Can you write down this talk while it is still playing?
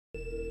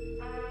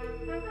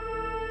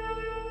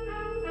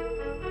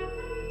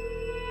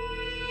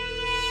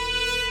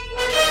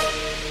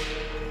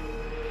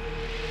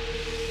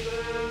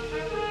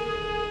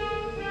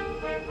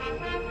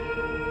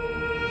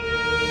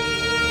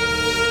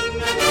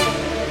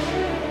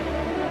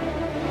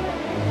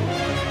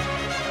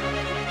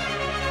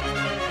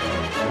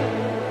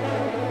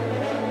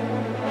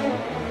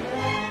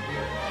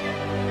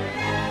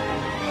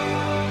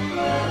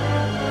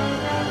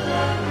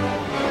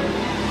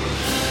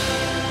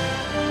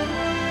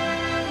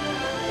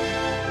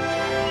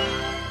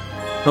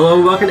Hello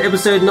and welcome to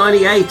episode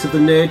 98 of the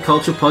Nerd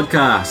Culture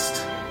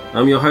Podcast.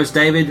 I'm your host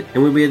David,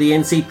 and we'll be the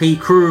NCP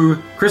crew.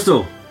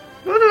 Crystal.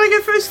 What did I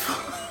go first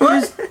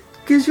for?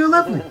 Because you're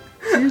lovely.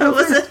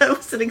 I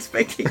wasn't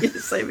expecting you to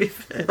say me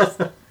first.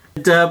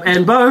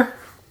 And Bo.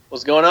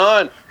 What's going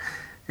on?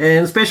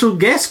 And special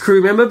guest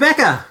crew member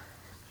Becca.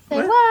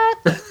 Say what?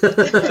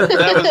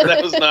 that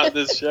was not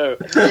this show.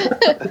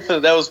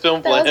 That was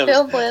film plans.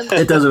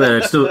 It doesn't matter.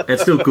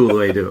 It's still cool the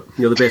way you do it.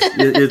 You're the best.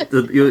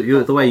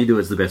 You're the way you do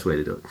it's the best way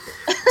to do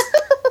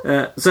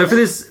it. So for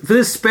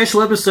this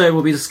special episode,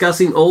 we'll be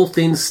discussing all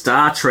things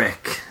Star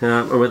Trek.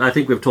 I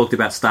think we've talked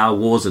about Star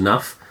Wars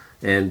enough,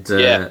 and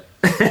I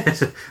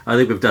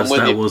think we've done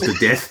Star Wars to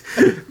death.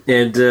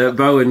 And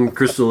Bo and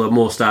Crystal are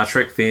more Star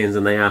Trek fans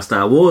than they are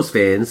Star Wars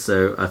fans.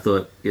 So I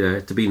thought,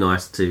 to be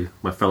nice to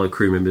my fellow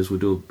crew members,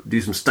 we'll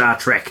do some Star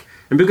Trek.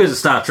 And because it's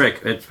Star Trek,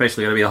 it's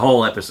basically going to be a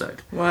whole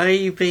episode. Why are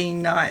you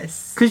being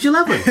nice? Because you're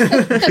lovely.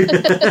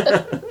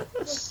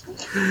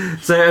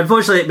 So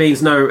unfortunately, it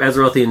means no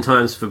Azerothian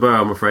times for Bo,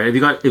 I'm afraid.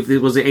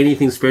 Was there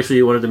anything special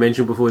you wanted to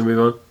mention before we move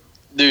on?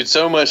 Dude,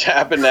 so much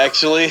happened,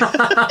 actually. We'll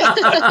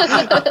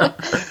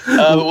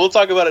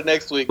talk about it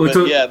next week. We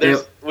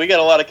got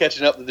a lot of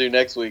catching up to do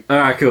next week. All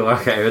right, cool.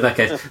 Okay, in that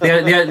case,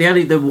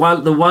 the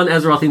one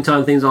Azerothian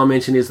time things I'll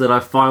mention is that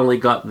I finally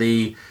got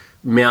the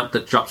mount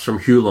that drops from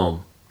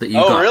Hulong.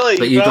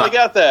 Really? You finally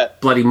got that?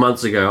 Bloody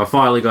months ago. I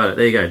finally got it.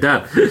 There you go.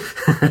 Done.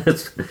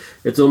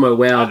 It's all my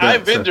wow. I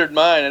vendored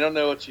mine. I don't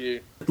know what you...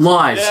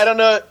 Lies. Yeah, I don't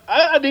know.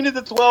 I needed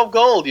the 12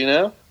 gold,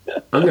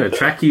 I'm going to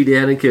track you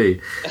down and kill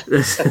you.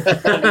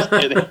 I'm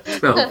kidding.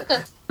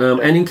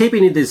 And in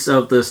keeping in this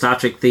of the Star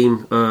Trek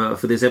theme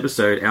for this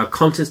episode, our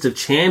contest of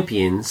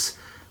champions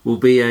will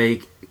be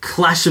a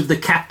clash of the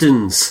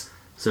captains.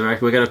 So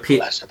we're going to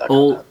pit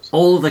all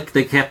of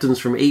the captains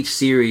from each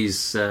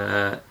series.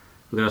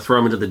 We're going to throw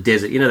them into the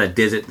desert. You know that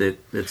desert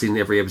that's in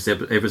every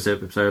episode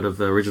of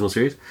the original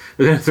series?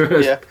 We're going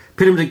to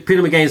pit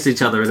them against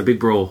each other in a big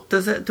brawl.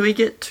 Do we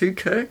get two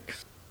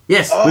Kirks?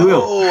 Yes, we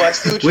will. Oh, I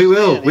see what we you're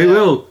will. saying, We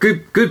will.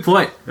 Good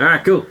point. All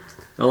right, cool.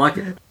 I like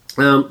it.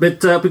 But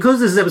because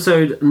this is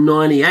episode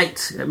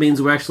 98, it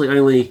means we're actually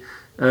only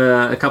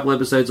a couple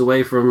episodes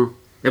away from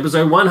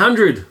episode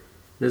 100.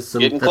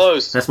 Getting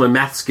close. That's my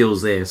math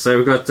skills there. So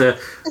we've got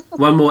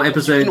one more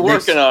episode. Been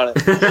working on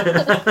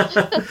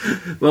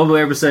it. One more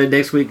episode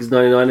next week is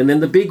 99, and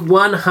then the big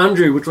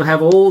 100, which will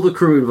have all the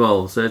crew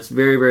involved. So it's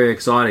very, very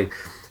exciting.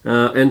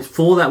 And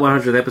for that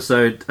 100th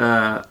episode,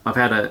 I've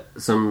had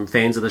some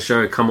fans of the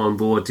show come on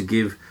board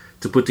to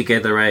put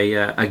together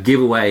a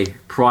giveaway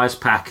prize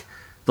pack,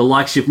 the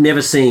likes you've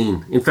never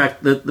seen. In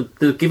fact,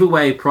 the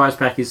giveaway prize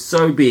pack is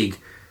so big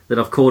that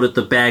I've called it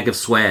the bag of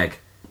swag,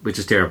 which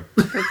is terrible.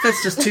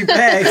 That's just two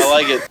bags. I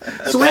like it.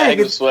 Swag. Bag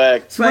of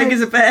swag. Swag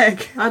is a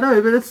bag. I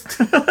know, but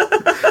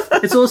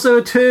it's also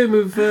a term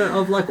of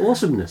like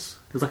awesomeness.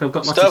 It's like I've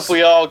got Stuff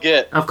we all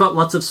get. I've got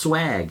lots of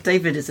swag.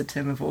 David is a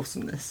term of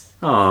awesomeness.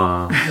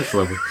 Oh, that's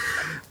lovely.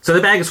 So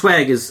the bag of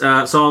swag is.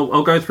 So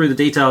I'll go through the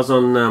details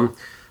on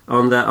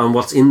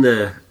what's in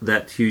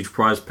that huge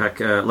prize pack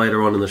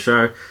later on in the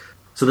show.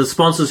 So the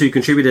sponsors who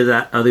contributed to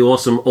that are the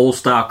awesome All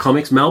Star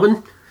Comics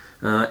Melbourne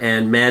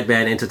and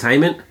Madman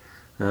Entertainment.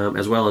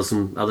 As well as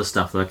some other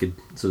stuff that I could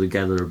sort of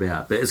gather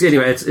about. But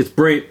anyway, it's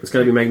brilliant. It's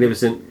going to be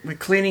magnificent. We're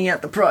cleaning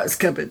out the prize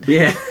cupboard.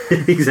 Yeah,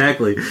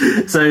 exactly.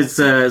 So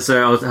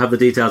I'll have the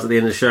details at the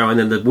end of the show, and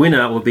then the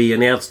winner will be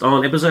announced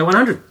on episode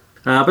 100.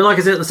 But like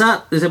I said at the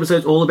start, this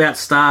episode's all about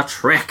Star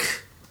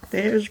Trek.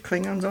 There's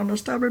Klingons on the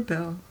starboard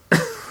bow.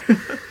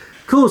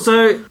 Cool.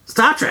 So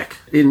Star Trek,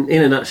 in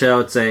a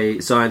nutshell, it's a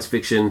science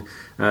fiction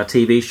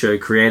TV show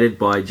created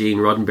by Gene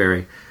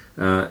Roddenberry,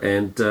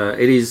 and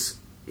it is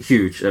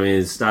huge. I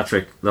mean, Star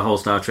Trek, the whole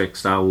Star Trek,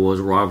 Star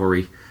Wars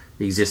rivalry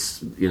exists,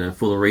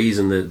 for the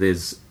reason that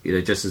there's,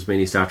 just as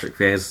many Star Trek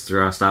fans as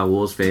there are Star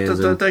Wars fans.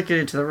 Don't get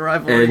into the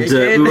rivalry and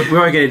again. we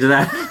won't get into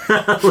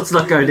that. Let's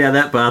not go down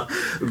that path.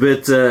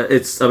 But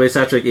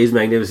Star Trek is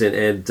magnificent,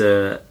 and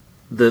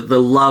the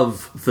love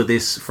for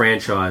this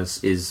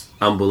franchise is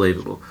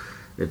unbelievable.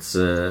 It's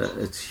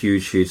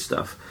huge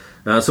stuff.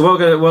 So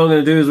what I'm going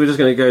to do is we're just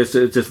going to go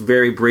just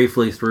very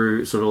briefly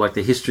through sort of like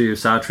the history of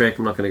Star Trek.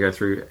 I'm not going to go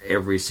through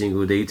every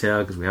single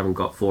detail because we haven't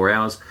got 4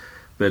 hours,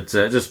 but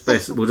we'll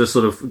just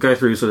sort of go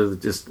through sort of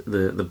just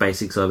the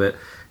basics of it,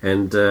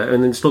 and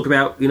then just talk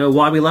about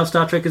why we love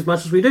Star Trek as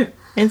much as we do.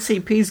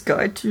 NCP's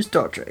Guide to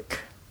Star Trek.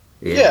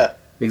 Yeah.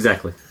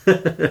 Exactly.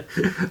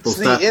 It's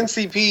the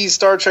NCP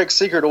Star Trek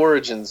Secret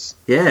Origins.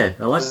 Yeah,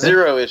 I like that.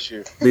 Zero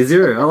issue. The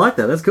Zero. I like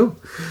that. That's cool.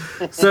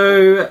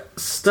 So,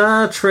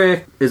 Star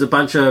Trek is a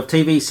bunch of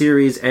TV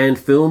series and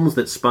films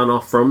that spun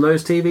off from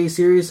those TV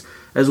series,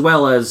 as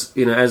well as,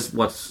 as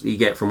what you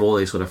get from all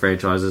these sort of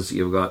franchises.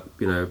 You've got,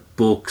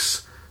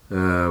 books,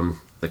 the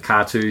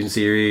cartoon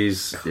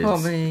series,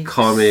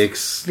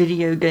 comics,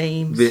 video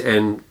games,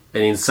 and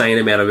an insane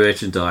amount of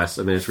merchandise.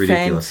 I mean, it's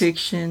ridiculous. Fan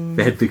fiction.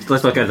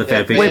 Let's not go to the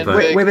fan fiction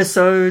part.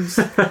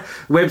 Webisodes.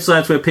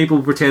 Websites where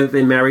people pretend that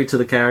they're married to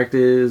the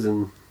characters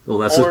and all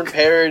that Porn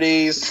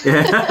parodies.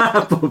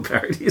 Yeah, porn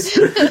parodies.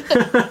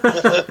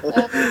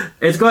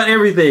 It's got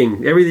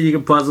everything you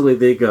can possibly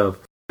think of.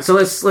 So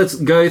let's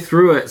go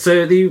through it.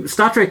 So the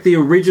Star Trek, the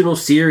original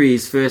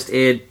series, first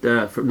aired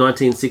from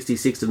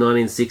 1966 to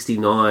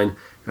 1969.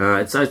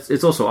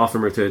 It's also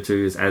often referred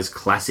to as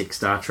classic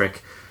Star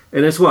Trek,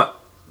 and it's what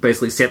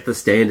basically set the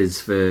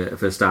standards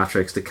for Star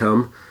Treks to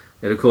come.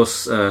 And of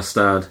course,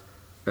 starred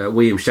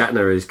William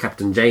Shatner as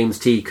Captain James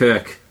T.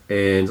 Kirk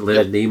and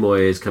Leonard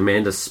Nimoy as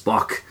Commander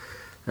Spock.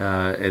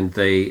 And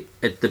the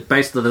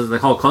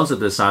whole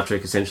concept of Star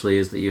Trek essentially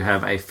is that you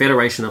have a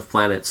federation of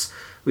planets,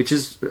 which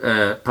is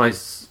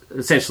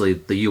essentially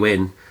the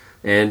UN,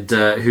 and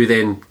who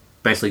then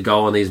basically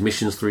go on these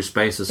missions through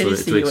space. It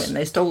is the UN.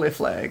 They stole their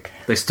flag.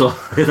 They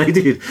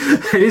did.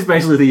 It is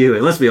basically the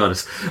UN. Let's be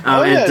honest.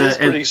 It's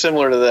pretty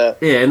similar to that.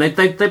 Yeah, and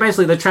they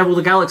basically travel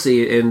the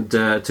galaxy and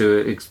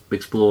to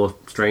explore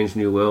strange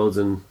new worlds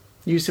and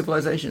New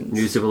civilizations.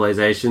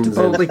 To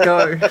boldly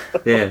go.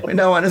 Yeah. Where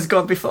no one has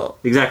gone before.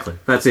 Exactly.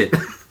 That's it.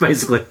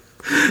 Basically.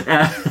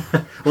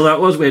 Well, that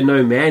was where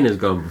no man has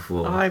gone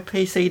before. I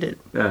PC'd it.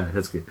 Ah,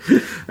 that's good.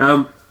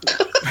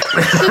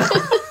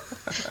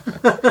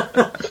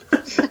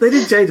 They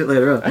did change it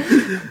later on,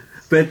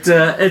 but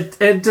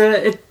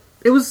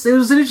it was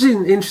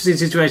an interesting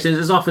situation.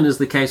 As often is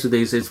the case with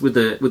these, it's with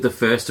the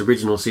first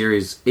original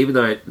series. Even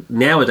though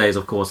nowadays,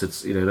 of course,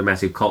 it's the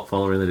massive cult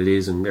following that it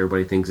is, and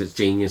everybody thinks it's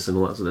genius and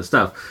all that sort of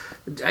stuff.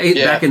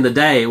 Back in the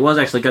day, it was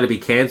actually going to be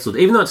cancelled.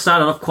 Even though it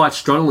started off quite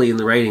strongly in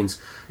the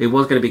ratings, it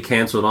was going to be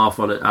cancelled off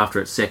on it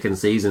after its second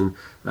season.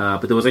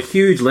 But there was a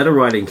huge letter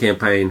writing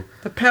campaign.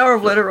 The power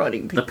of letter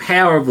writing. The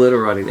power of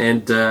letter writing,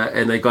 and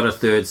they got a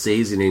third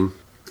season in.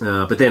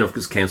 But then, of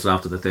course, cancelled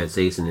after the third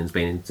season, and it's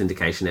been in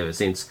syndication ever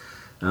since.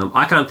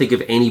 I can't think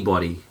of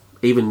anybody,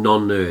 even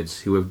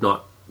non-nerds, who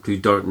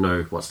don't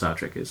know what Star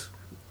Trek is.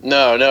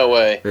 No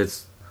way.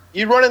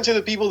 You run into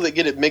the people that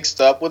get it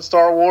mixed up with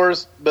Star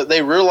Wars, but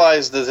they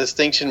realize the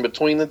distinction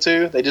between the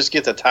two. They just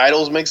get the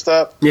titles mixed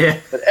up. Yeah.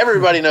 But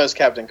everybody knows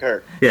Captain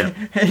Kirk. Yeah.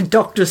 And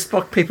Dr.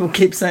 Spock, people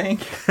keep saying.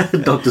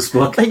 Dr.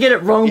 Spock. They get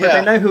it wrong, but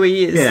they know who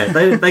he is.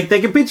 Yeah, they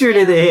can picture it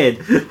in their head.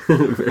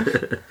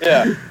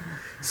 Yeah.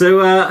 So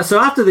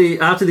after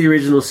the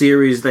original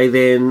series, they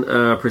then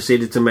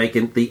proceeded to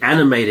make the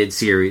animated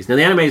series. Now,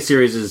 the animated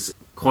series is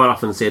quite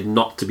often said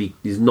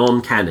is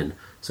non-canon.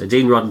 So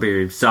Gene Roddenberry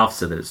himself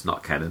said that it's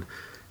not canon.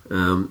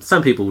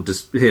 Some people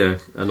just are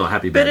not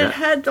happy about that. But it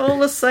had all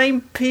the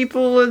same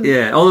people.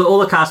 And all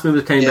the cast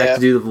members came back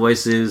to do the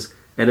voices,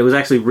 and it was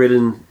actually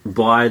written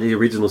by the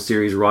original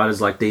series writers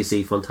like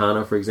DC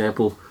Fontana, for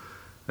example.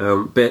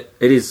 But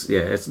it is,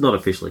 it's not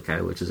officially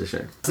canon, which is a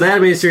shame. So the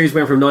animated series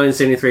went from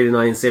 1973 to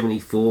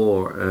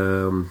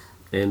 1974,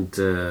 and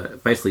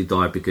basically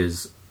died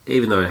because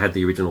even though it had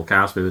the original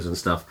cast members and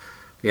stuff,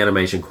 the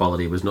animation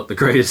quality was not the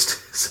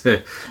greatest.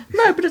 No,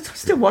 but it's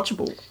still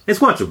watchable. It's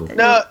watchable.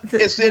 No,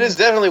 it is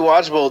definitely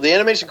watchable. The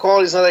animation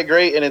quality is not that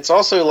great, and it's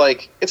also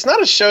it's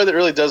not a show that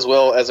really does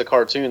well as a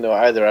cartoon though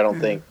either. I don't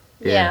think.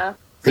 Yeah.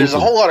 There's a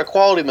whole lot of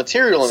quality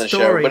material in the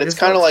show, but it's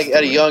kind of like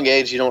at a young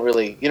age you don't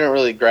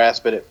really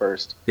grasp it at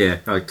first. Yeah,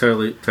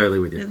 totally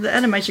with you. The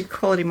animation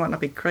quality might not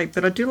be great,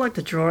 but I do like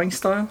the drawing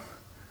style.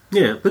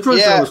 Yeah, the drawing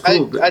style was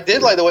cool. I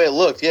did like the way it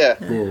looked.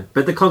 Yeah,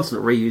 but the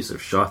constant reuse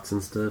of shots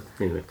and stuff.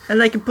 Anyway,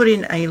 and they can put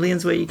in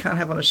aliens where you can't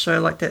have on a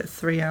show like that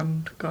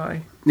three-armed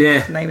guy.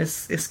 Yeah, his name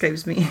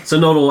escapes me. So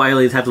not all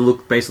aliens have to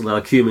look basically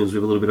like humans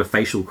with a little bit of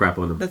facial crap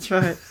on them. That's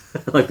right.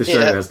 Like the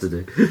show has to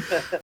do.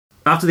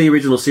 After the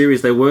original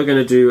series, they were going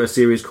to do a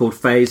series called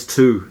Phase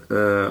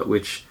 2,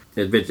 which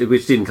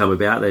didn't come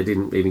about. They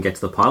didn't even get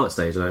to the pilot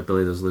stage. I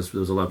believe there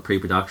was a lot of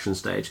pre-production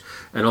stage.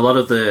 And a lot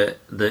of the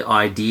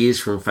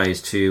ideas from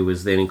Phase 2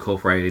 was then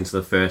incorporated into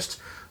the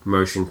first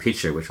motion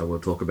picture, which I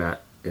will talk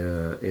about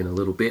in a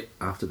little bit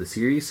after the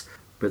series.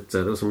 But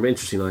there were some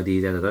interesting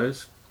ideas out of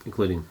those,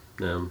 including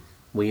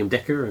William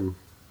Decker and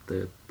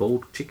the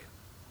bald chick.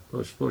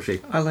 What was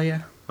she?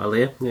 Alea,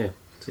 yeah.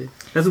 See?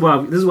 This is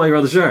why you're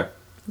on the show.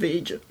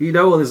 You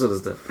know all this sort of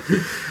stuff.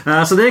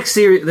 So the next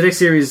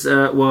series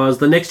was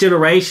The Next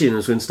Generation. It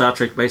was when Star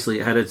Trek basically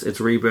had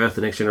its rebirth,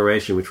 The Next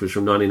Generation, which was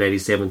from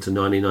 1987 to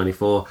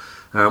 1994.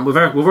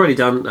 We've already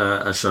done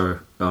a show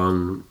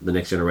on The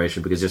Next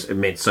Generation because it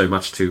meant so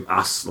much to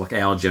us, like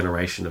our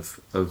generation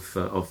of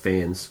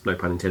fans, no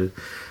pun intended.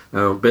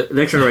 But The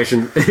Next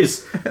Generation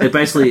it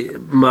basically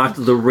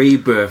marked the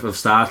rebirth of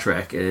Star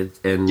Trek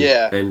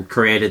and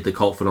created the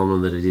cult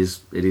phenomenon that it is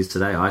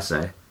today, I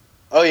say.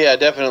 Oh yeah,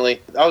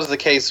 definitely. I was the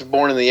case,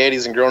 born in the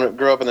 80s and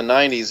grew up in the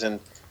 90s,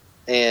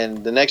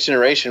 and The Next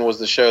Generation was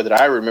the show that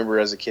I remember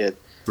as a kid.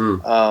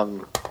 It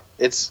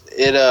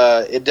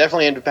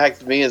definitely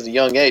impacted me as a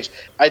young age.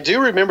 I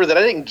do remember that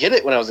I didn't get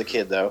it when I was a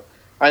kid though.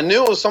 I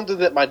knew it was something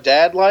that my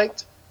dad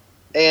liked,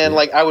 and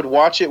I would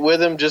watch it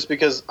with him just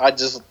because I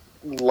just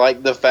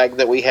liked the fact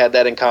that we had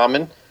that in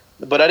common.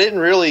 But I didn't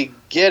really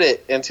get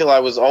it until I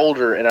was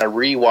older and I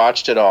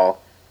rewatched it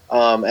all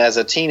as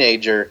a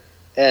teenager.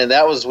 And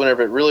that was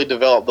whenever it really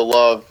developed the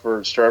love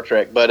for Star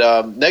Trek.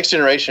 But Next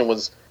Generation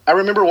was... I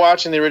remember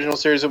watching the original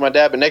series with my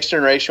dad, but Next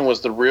Generation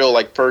was the real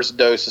first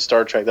dose of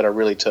Star Trek that I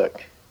really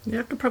took.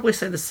 Yeah, I could probably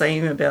say the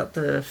same about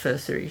the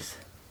first series.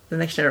 The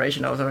Next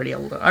Generation, I was already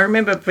older. I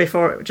remember just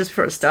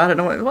before it started,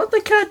 I went, "What? They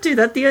can't do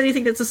that. The only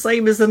thing that's the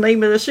same is the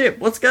name of the ship.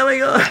 What's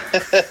going on?"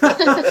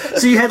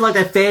 So you had like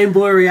that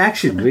fanboy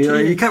reaction. You know,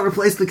 you can't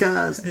replace the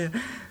cars. Yeah.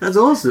 That's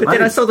awesome. But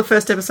then I saw the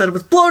first episode and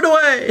was blown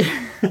away.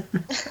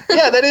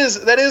 Yeah, that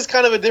is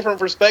kind of a different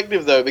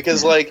perspective though,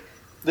 because like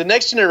the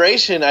Next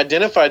Generation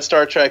identified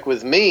Star Trek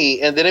with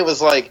me, and then it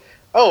was like,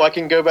 oh, I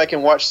can go back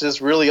and watch this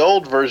really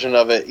old version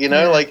of it. You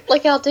know,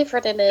 like how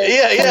different it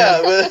is.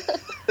 Yeah.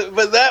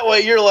 But that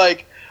way you're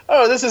like,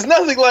 oh, this is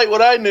nothing like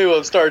what I knew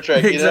of Star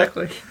Trek. You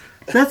Exactly. know?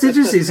 That's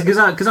interesting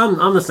because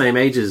I'm the same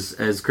age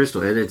as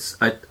Crystal, and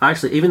I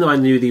actually, even though I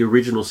knew the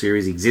original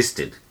series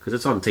existed because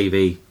it's on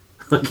TV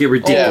like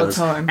ridiculous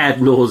all the time. ad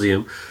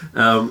nauseum,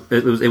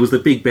 it was the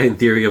Big Bang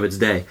Theory of its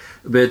day.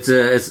 But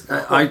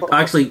I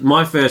actually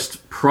my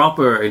first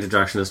proper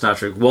introduction to Star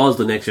Trek was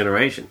the Next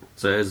Generation,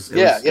 so it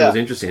was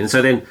interesting. And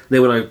so then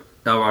when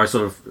I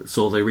sort of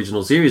saw the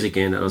original series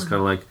again, it was kind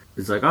of like.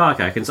 It's like, oh,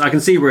 okay, I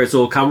can see where it's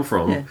all come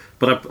from. Yeah.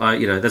 But,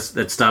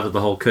 that started the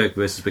whole Kirk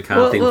versus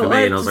Picard thing for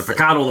me, and I was like,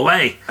 Picard all the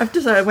way. I have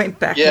to say, I went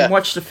back and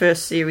watched the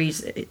first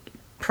series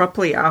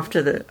properly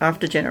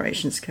after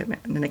Generations came out,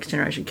 and the Next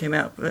Generation came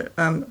out. But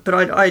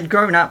I'd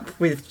grown up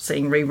with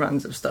seeing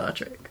reruns of Star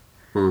Trek.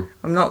 I'm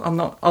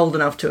not old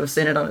enough to have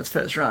seen it on its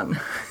first run.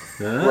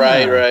 Ah,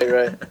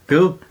 Right.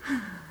 Cool.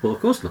 Well,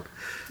 of course not.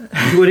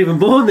 You weren't even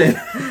born then.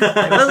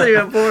 I wasn't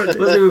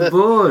even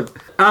born.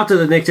 After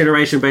the Next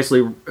Generation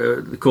basically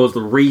caused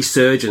the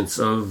resurgence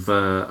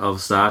of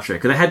Star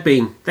Trek. There had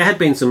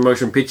been some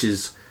motion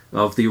pictures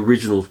of the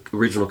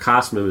original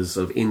cast members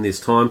in this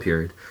time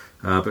period,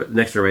 but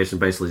Next Generation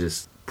basically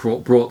just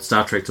brought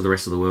Star Trek to the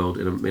rest of the world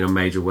in a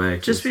major way.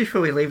 Just before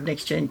we leave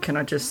Next Gen, can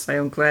I just say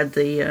I'm glad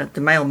the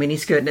male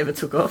miniskirt never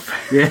took off.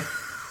 Yeah.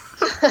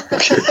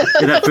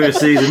 In that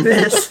first season.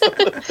 Yes.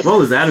 What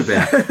was that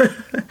about?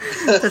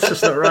 That's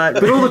just not right.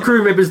 But all the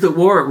crew members that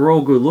wore it were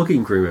all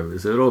good-looking crew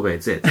members, so it all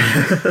made sense.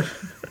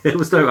 There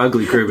was no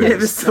ugly crew members. Yeah,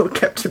 it was still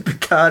Captain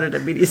Picard in a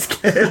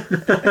miniskirt.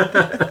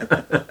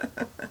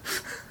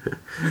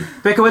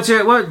 Becca,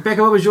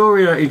 what was your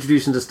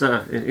introduction to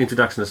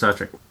Star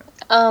Trek?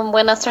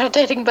 When I started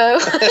dating Bo.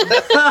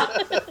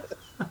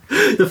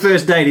 The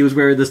first date, he was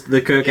wearing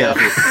the Kirk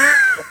outfit.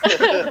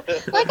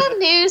 Like, I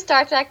knew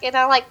Star Trek, and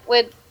I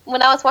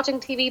when I was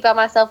watching TV by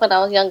myself when I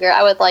was younger,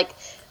 I would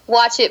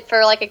watch it for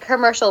a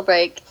commercial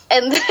break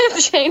and then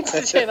change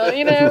the channel,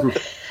 you know.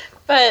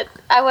 But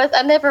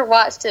I never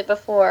watched it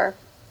before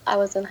I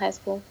was in high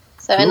school.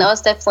 So and that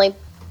was definitely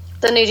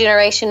the New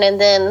Generation, and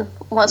then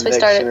once we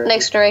started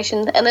Next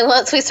Generation, and then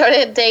once we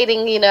started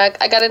dating, you know,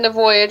 I got into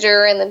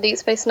Voyager and then Deep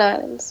Space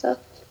Nine and stuff.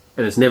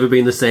 And it's never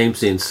been the same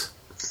since.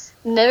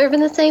 Never been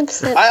the same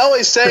since. I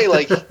always say,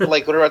 like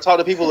whenever I talk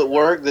to people at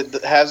work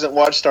that hasn't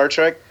watched Star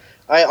Trek,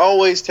 I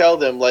always tell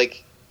them,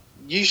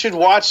 you should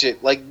watch it.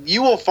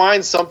 You will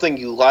find something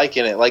you like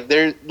in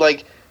it.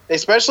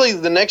 Especially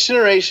the Next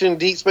Generation,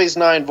 Deep Space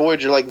Nine,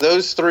 Voyager,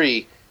 those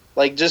three,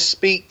 just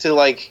speak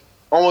to,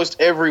 almost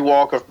every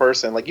walk of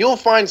person. You'll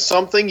find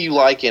something you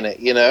like in it,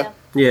 you know?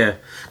 Yeah.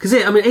 Because,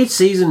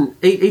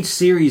 each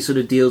series sort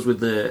of deals with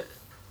the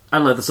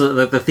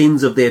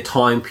things of their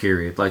time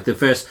period. Like the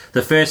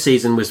first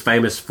season was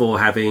famous for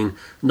having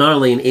not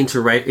only an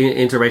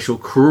interracial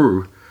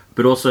crew,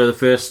 but also the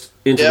first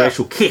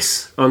interracial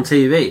kiss on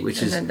TV,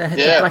 which is the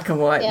black and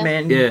white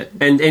men. Yeah,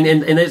 and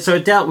so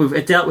it dealt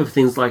with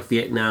things like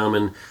Vietnam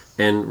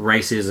and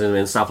racism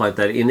and stuff like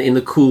that in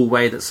the cool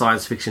way that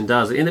science fiction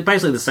does. And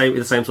basically the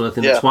same sort of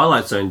thing that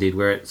Twilight Zone did,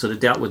 where it sort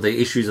of dealt with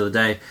the issues of the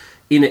day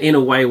in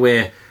a way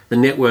where the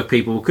network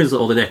people, because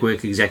all the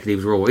network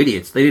executives were all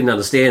idiots, they didn't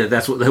understand that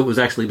that's what was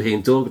actually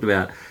being talked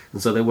about,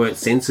 and so they weren't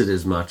censored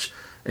as much.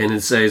 And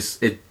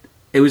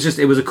it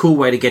was a cool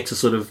way to get to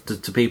sort of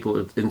to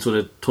people and sort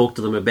of talk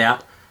to them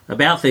about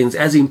things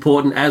as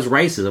important as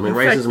racism. I mean,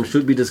 racism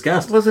should be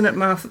discussed. Wasn't it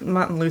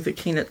Martin Luther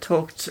King that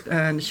talked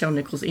Nichelle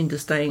Nichols into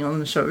staying on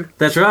the show?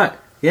 That's right.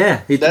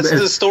 Yeah, that's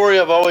the story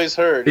I've always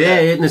heard.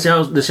 Yeah,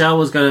 Nichelle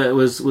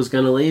was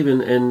gonna leave,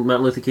 and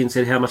Martin Luther King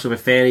said how much of a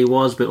fan he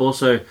was, but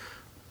also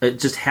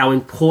just how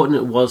important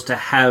it was to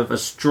have a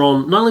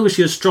strong. Not only was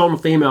she a strong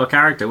female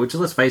character, which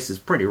let's face it, is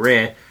pretty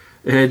rare.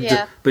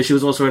 But she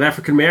was also an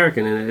African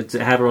American, and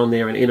to have her on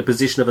there in a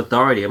position of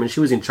authority. I mean,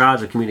 she was in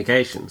charge of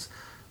communications.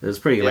 It was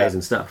pretty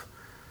amazing stuff.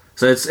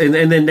 So it's and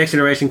then Next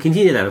Generation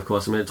continued that, of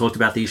course. I mean, it talked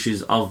about the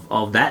issues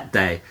of that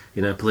day,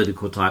 you know,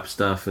 political type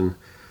stuff, and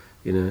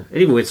you know,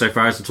 it even went so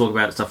far as to talk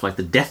about stuff like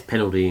the death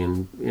penalty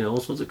and you know all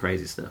sorts of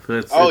crazy stuff.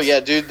 Dude,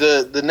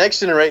 the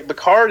Next Generation,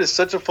 Picard is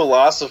such a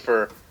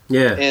philosopher.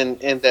 Yeah,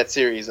 in that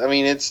series. I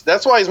mean,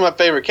 that's why he's my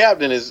favorite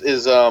captain.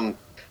 Is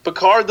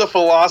Picard the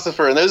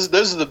philosopher, and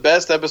those are the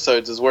best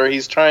episodes. Is where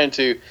he's trying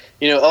to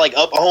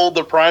uphold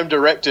the Prime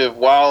Directive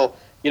while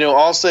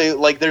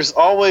also there's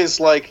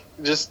always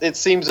just it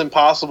seems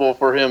impossible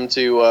for him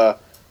to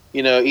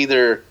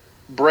either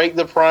break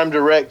the Prime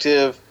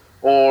Directive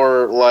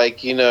or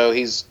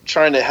he's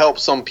trying to help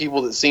some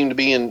people that seem to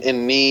be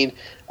in need.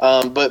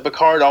 But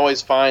Picard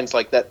always finds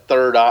like that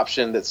third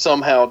option that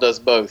somehow does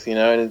both, you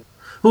know. And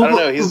Well, I don't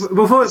know. He's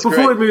before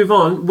we move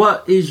on,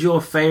 what is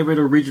your favorite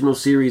original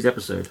series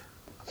episode?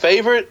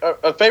 favorite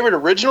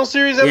original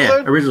series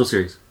episode. Yeah, original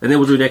series, and then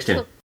we'll do next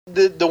gen.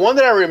 The one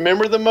that I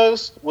remember the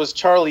most was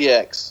Charlie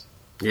X.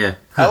 Yeah,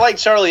 I like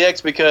Charlie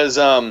X because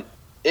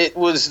it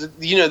was,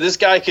 you know, this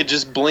guy could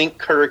just blink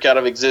Kirk out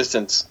of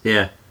existence.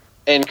 Yeah.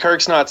 And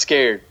Kirk's not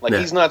scared. Like, No.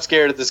 he's not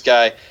scared of this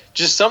guy.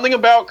 Just something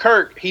about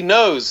Kirk. He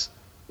knows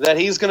that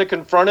he's going to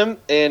confront him,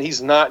 and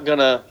he's not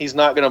gonna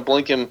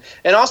blink him.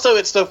 And also,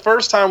 it's the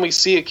first time we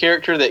see a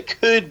character that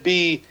could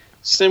be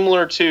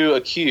similar to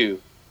a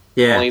Q.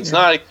 Yeah. Only it's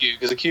not a Q,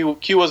 because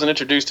Q wasn't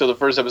introduced till the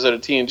first episode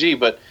of TNG,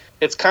 but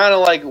it's kind of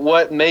like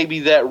what maybe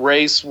that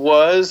race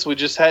was. We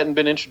just hadn't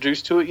been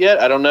introduced to it yet.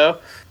 I don't know.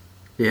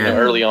 Yeah. You know,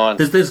 early on.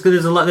 There's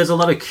a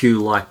lot of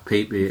Q-like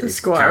people. The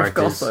Squire of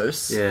characters.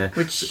 Gothos, Yeah.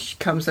 which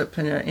comes up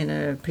in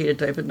a Peter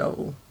David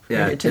novel.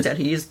 Yeah, It turns out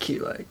he is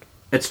Q-like.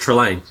 It's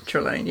Trelane.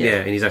 Trelane, Yeah, yeah.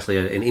 and he's actually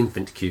an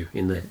infant Q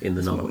in the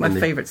novel. My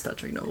favourite Star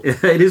Trek novel.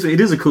 It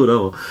is a cool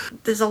novel.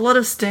 There's a lot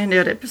of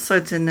standout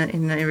episodes in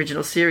the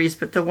original series,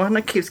 but the one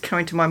that keeps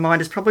coming to my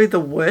mind is probably the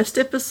worst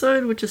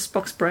episode, which is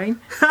Spock's brain.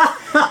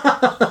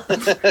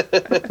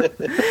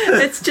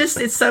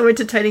 It's so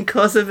entertaining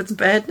because of its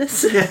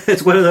badness. Yeah,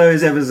 it's one of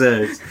those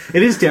episodes.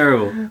 It is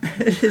terrible.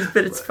 It is,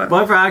 but it's fun.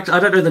 I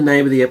don't know the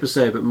name of the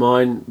episode, but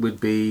mine would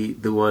be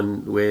the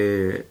one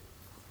where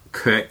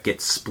Kirk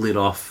gets split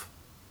off.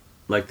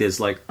 Like there's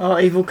like Oh,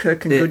 evil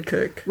Kirk and Yeah. good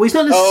Kirk. well, he's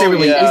not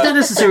necessarily yeah. he's not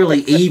necessarily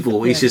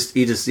evil. He just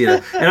you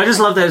know. And I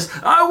just love those.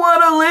 I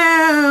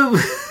want to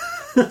live.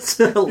 It's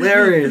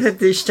hilarious.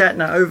 The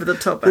Shatner over the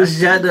top. The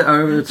Shatner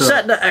over the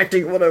top. Shatner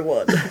acting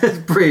 101. It's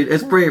brilliant.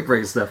 It's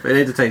brilliant stuff. It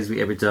entertains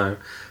me every time.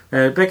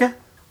 Becca?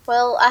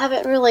 Well, I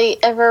haven't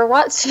really ever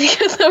watched any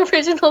of the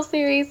original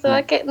series, so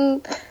I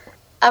couldn't.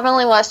 I've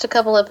only watched a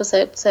couple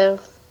episodes, so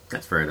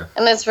That's fair enough.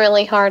 and it's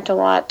really hard to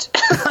watch.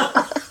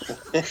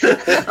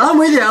 I'm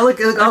with you.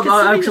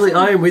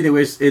 I am with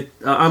you.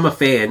 I'm a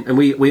fan, and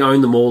we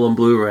own them all on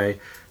Blu-ray.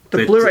 The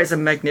But Blu-rays are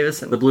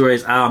magnificent. The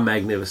Blu-rays are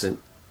magnificent,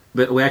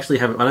 but we actually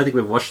haven't. I don't think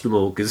we've watched them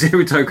all because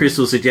every time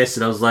Crystal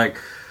suggested, I was like,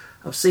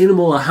 I've seen them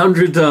all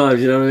 100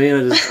 times. You know what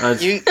I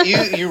mean?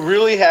 You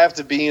really have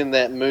to be in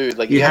that mood.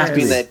 Like, you have to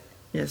be in that.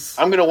 Yes.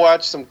 I'm going to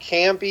watch some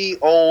campy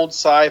old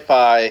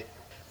sci-fi.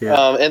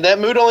 Yeah. And that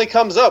mood only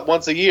comes up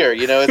once a year.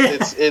 You know,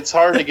 it's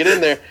hard to get in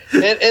there.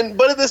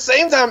 But at the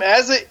same time,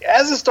 as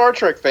a Star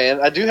Trek fan,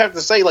 I do have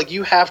to say, like,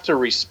 you have to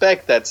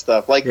respect that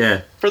stuff. Like,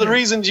 Yeah. for the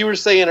reasons you were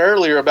saying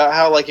earlier about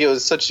how, like, it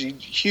was such a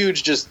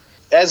huge, just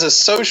as a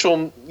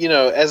social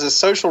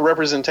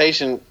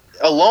representation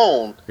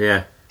alone.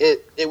 Yeah.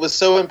 It was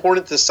so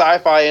important to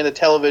sci-fi and to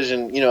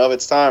television, you know, of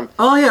its time.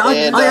 Oh yeah,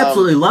 And, I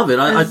absolutely love it.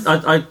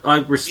 I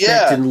respect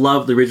Yeah. and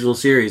love the original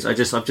series. I've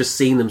just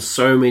seen them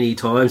so many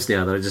times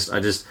now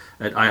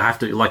that I have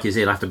to, like you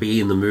said, I have to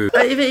be in the mood.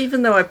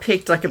 Even though I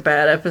picked like a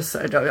bad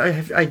episode,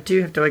 I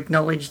do have to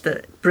acknowledge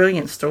the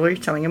brilliant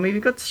storytelling. I mean,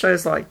 we've got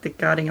shows like The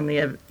Guardian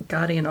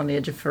on the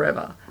Edge of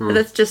Forever. And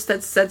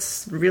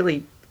that's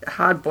really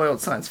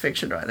hard-boiled science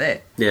fiction right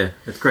there. Yeah,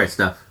 it's great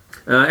stuff.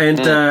 And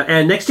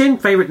next gen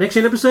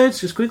episodes,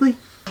 just quickly.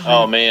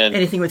 Oh man,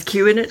 Anything with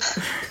Q in it?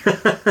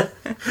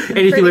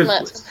 Anything Pretty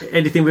much.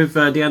 with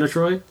Deanna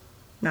Troy?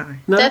 No.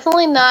 No.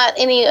 Definitely not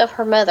any of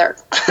her mother.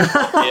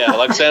 yeah,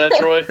 like Santa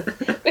Troy.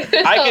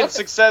 I can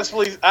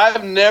successfully.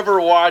 I've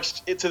never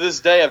watched it to this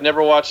day. I've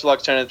never watched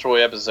Lux Santa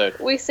Troy episode.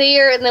 We see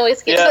her and then we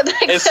skip Yeah, to the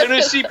next as soon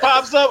as she episode.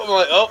 pops up, I'm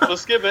like, oh, we'll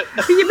skip it.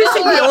 You're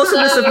missing the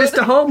awesomeness of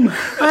Mr. Hom.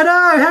 I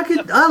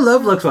know. I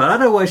love Lux Santa. I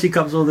don't know why she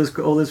comes all this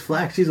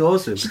flack. She's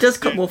awesome. She does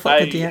cut more I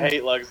fucking Deanna.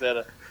 hate Lux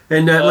Santa.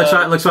 And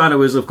Lux Santa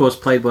was, of course,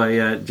 played by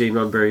Gene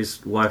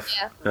Roddenberry's wife,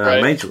 Yeah.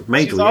 Right. Majel.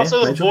 She's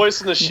also the Majel?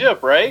 voice in the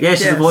ship, right? Yeah,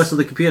 she's Yes. the voice of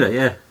the computer.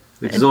 Yeah,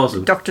 which is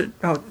awesome.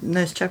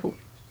 Nurse Chapel.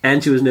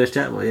 And she was Nurse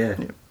Chapel. Yeah.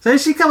 So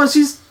she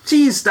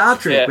is Star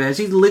Trek, Yeah. man.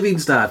 She's living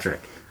Star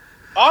Trek.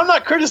 I'm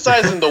not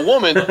criticizing the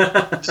woman,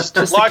 just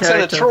the Lux Santa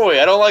character.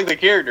 Troy. I don't like the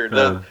character.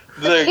 The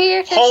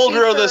character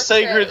holder of she's the so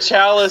sacred great.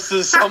 chalice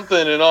is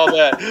something and all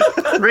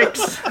that.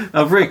 Ricks.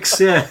 Of Rick's,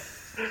 yeah.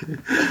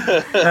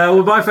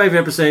 Well, my favourite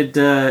episode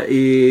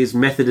is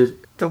Method.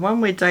 The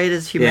one where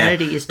Data's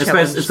humanity is I suppose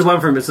challenged. it's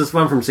the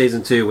one from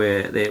season 2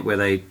 where they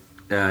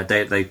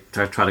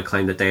try to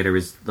claim that Data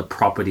is the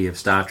property of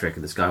Star Trek,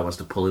 and this guy wants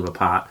to pull him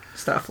apart.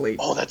 Starfleet.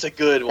 Oh, that's a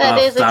good one. That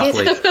is a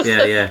good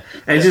Starfleet. Yeah.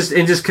 And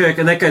just Kirk,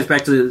 and that goes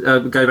back to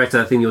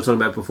that thing you were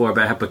talking about before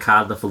about how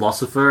Picard the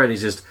philosopher, and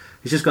he's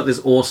just got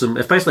this awesome.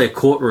 It's basically a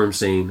courtroom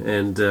scene,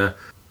 and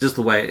just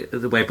the way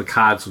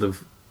Picard sort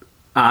of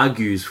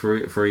argues for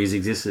his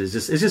existence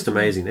it's just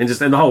amazing, and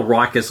the whole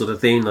Riker sort of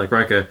thing. Like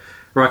Riker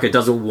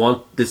doesn't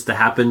want this to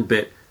happen,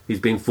 but he's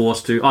been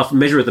forced to. Oh,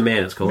 Measure of the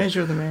Man, it's called.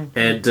 Measure of the Man.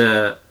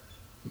 And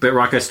but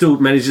Riker still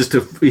manages to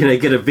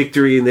get a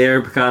victory in there,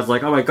 and Picard's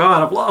like, "Oh my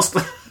god, I've lost."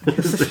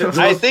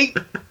 I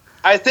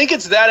think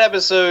it's that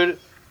episode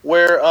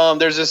where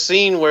there's a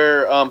scene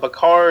where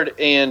Picard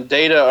and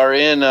Data are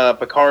in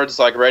Picard's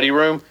like ready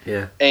room,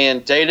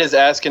 and Data's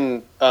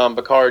asking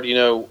Picard,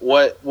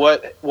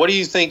 what do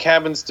you think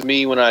happens to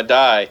me when I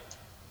die?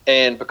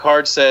 And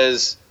Picard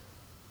says,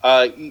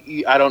 I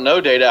don't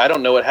know, Data. I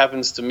don't know what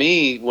happens to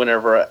me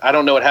I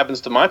don't know what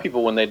happens to my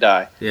people when they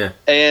die. Yeah.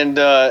 And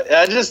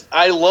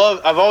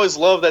I've always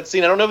loved that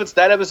scene. I don't know if it's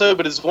that episode,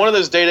 but it's one of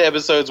those Data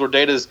episodes where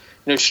Data's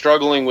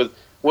struggling with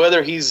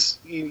whether he's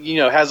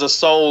has a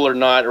soul or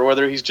not, or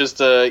whether he's just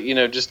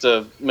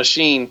a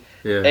machine.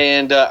 Yeah.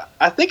 And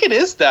I think it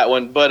is that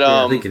one. But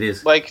I think it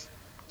is. Like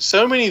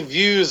so many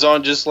views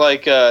on just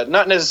like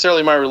not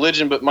necessarily my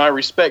religion, but my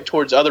respect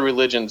towards other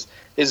religions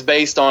is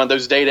based on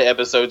those Data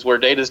episodes where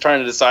Data's trying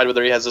to decide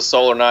whether he has a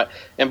soul or not,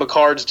 and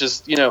Picard's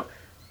just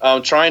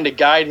trying to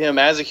guide him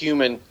as a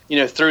human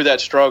through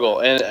that struggle.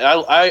 And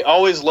I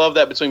always love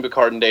that between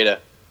Picard and Data.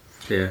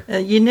 Yeah.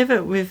 You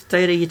never, with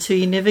Data,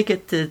 you never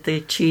get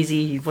the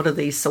cheesy, what are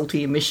these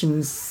salty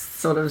emissions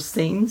sort of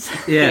scenes.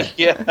 Yeah.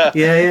 Yeah,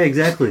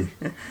 exactly.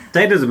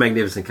 Data's a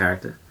magnificent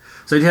character.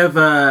 So do you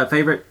have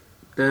favourite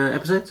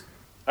episodes?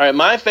 All right,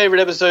 my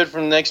favorite episode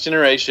from Next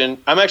Generation,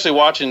 I'm actually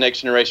watching Next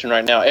Generation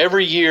right now.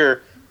 Every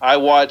year I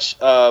watch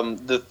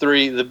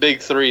the big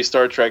three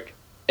Star Trek,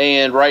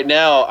 and right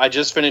now I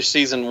just finished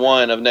season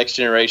 1 of Next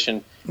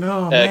Generation.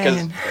 Oh, man.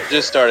 Because it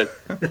just started.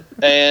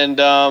 And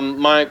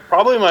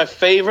probably my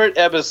favorite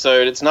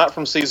episode, it's not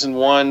from season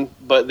 1,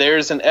 but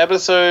there's an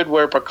episode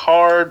where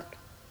Picard,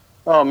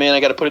 oh man,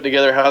 I got to put it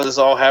together how this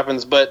all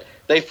happens, but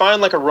they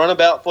find like a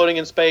runabout floating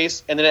in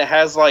space, and then it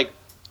has like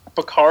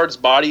Picard's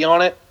body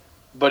on it,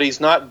 but he's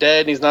not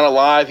dead and he's not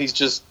alive. It's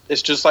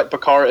just like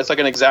Picard. It's like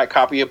an exact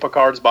copy of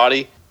Picard's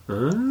body.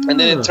 And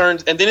then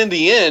in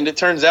the end, it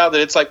turns out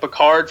that it's like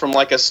Picard from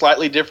like a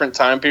slightly different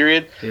time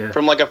period,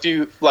 from like a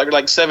few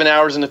like 7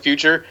 hours in the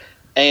future,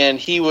 and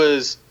he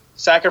was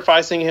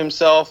sacrificing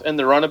himself in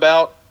the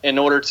runabout in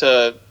order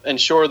to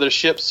ensure the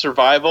ship's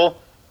survival.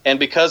 And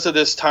because of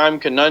this time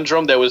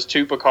conundrum, there was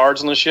 2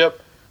 Picards on the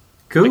ship.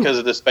 Cool. Because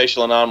of the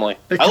spatial anomaly.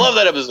 I love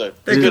that episode.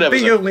 It's a good episode. There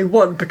could be only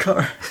one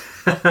Picard.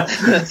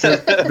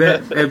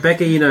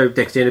 Becca,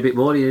 Dexter a bit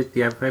more. Do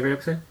you have a favourite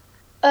episode?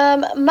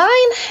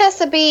 Mine has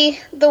to be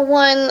the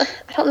one,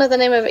 I don't know the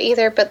name of it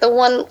either, but the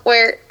one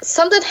where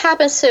something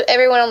happens to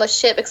everyone on the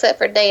ship except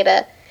for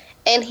Data,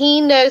 and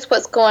he knows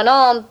what's going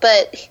on,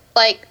 but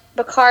like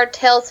Picard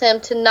tells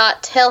him to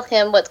not tell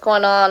him what's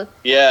going on.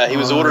 Yeah, he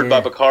was ordered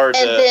by Picard.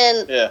 And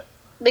then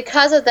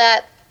because of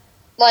that,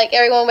 like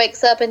everyone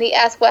wakes up and he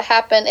asks what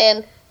happened,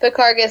 and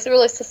Picard gets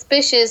really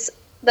suspicious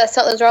that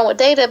something's wrong with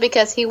Data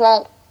because he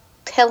won't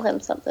tell him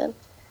something.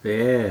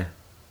 Yeah.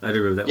 I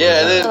do remember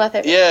that one.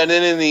 And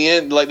then in the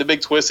end, like the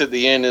big twist at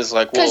the end is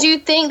like, because you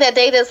think that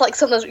Data's like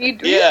something's you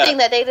think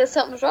that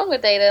something's wrong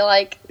with Data,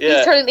 like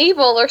he's turning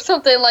evil or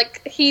something,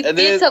 like he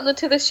did something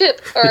to the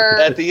ship. Or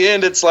at the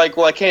end, it's like,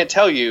 well, I can't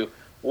tell you.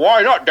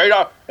 Why not,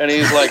 Data? And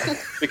he's like,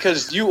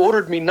 because you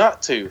ordered me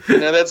not to.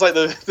 That's like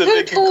the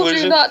big conclusion. Who told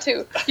you not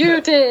to?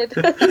 You did.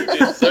 You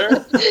did,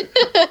 sir.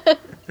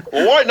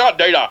 Well, why not,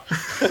 Data?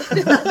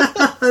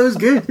 That was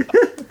good.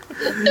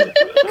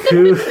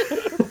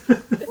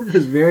 It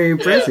was very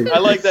impressive. I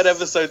like that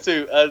episode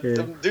too.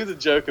 Do the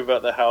joke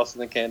about the house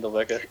and the candle,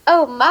 Becca.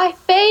 Oh, my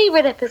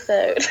favorite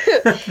episode.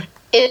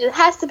 It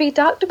has to be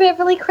Dr.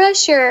 Beverly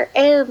Crusher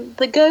and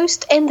the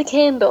ghost and the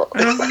candle.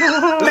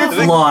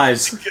 That's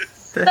lies.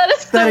 That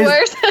is the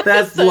worst episode.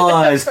 That's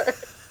lies.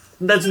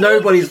 That's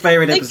nobody's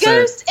favourite episode. The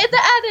ghost in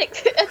the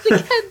attic and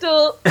the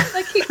candle.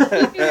 I keep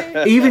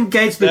hearing. Even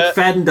Gates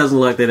McFadden doesn't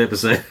like that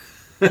episode.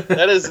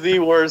 That is the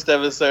worst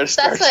episode of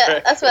Star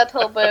Trek. That's what I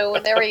told Bo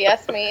whenever he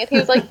asked me, and he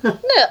was like,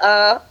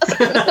 "Nuh-uh."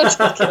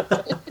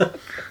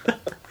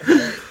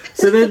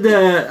 So then,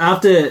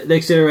 after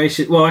Next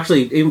Generation, well,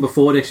 actually, even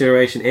before Next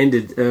Generation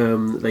ended,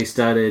 they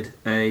started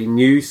a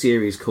new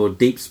series called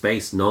Deep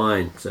Space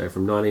Nine. So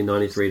from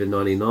 1993 to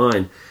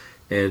 99,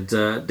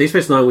 and Deep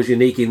Space Nine was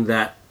unique in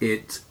that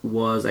it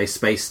was a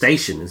space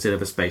station instead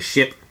of a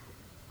spaceship.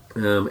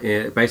 And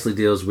it basically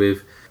deals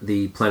with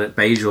the planet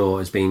Bajor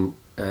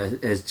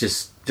has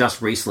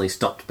just recently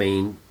stopped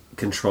being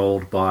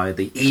controlled by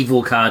the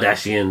evil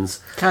Kardashians.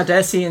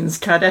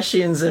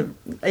 Kardashians are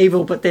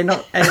evil, but they're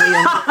not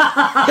aliens.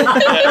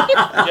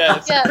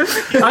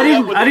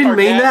 I didn't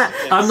mean that.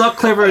 I'm not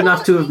clever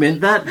enough to have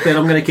meant that, but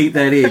I'm going to keep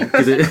that in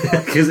because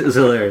it was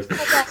hilarious.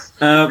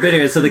 But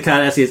anyway, so the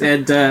Cardassians,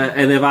 and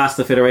they've asked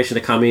the Federation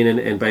to come in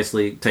and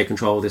basically take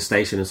control of this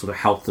station and sort of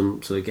help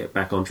them sort of get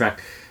back on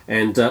track.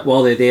 And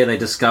while they're there, they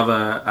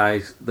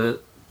discover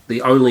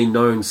the only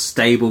known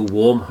stable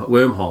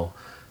wormhole,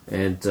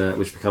 and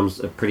which becomes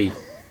a pretty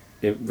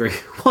very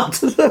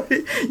what?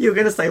 You were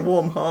going to say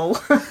wormhole.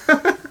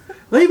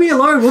 Leave me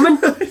alone, woman.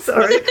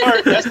 Sorry,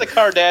 that's the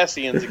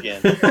Cardassians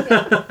again.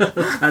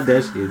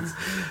 Kardashians.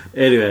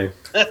 Anyway,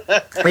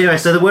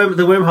 so the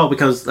wormhole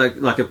becomes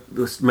like a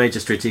major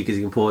strategic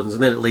importance,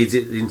 and then it leads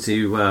it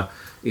into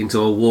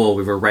a war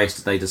with a race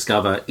that they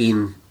discover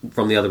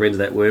from the other end of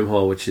that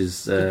wormhole, which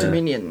is the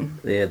Dominion.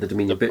 Yeah, the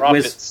Dominion. The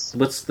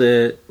what's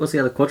the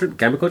other quadrant?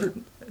 Gamma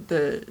quadrant.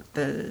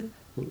 The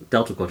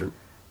Delta Quadrant.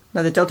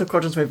 No, the Delta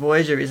Quadrant's where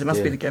Voyager is. It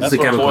must be the Gamma It's the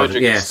Quadrant. Gamma Voyager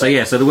Quadrant.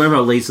 gets So the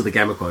wormhole leads to the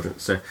Gamma Quadrant.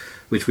 So,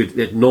 which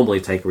would normally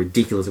take a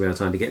ridiculous amount of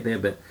time to get there,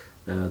 but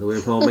the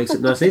wormhole makes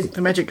it nice and easy.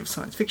 The magic of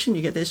science fiction,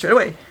 you get there straight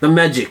away. The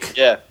magic.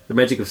 Yeah. The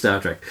magic of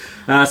Star Trek.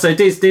 So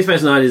Deep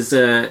Space Nine is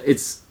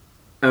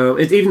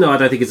even though I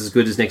don't think it's as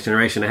good as Next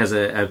Generation, it has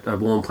a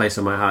warm place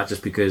in my heart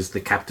just because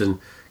the captain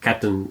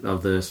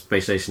of the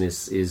space station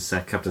is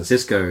Captain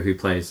Sisko,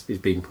 is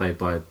being played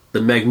by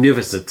the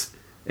magnificent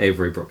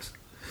Avery Brooks.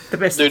 The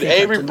best. Dude,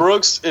 Avery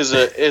Brooks is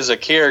a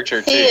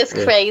character too. He is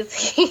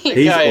crazy.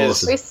 He's guy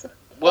awesome.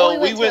 Well,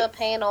 we went to a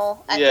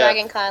panel at Yeah.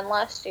 DragonCon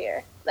last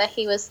year that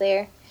he was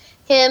there.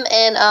 Him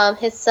and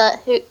his son,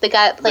 the guy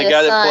that played The guy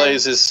his that son.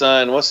 plays his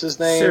son, what's his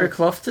name? Sarah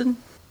Clofton.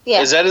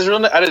 Yeah. Is that his real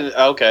name? I didn't.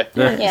 Okay.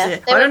 Yeah. Yeah.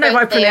 I don't know if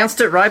I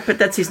pronounced it right, but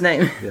that's his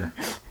name.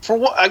 For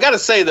what I gotta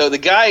say though, the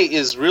guy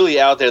is really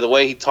out there. The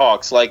way he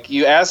talks, like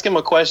you ask him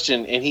a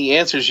question and he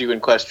answers you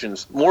in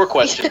more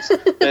questions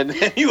than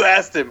you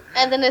asked him,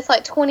 And then it's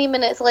like 20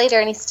 minutes later,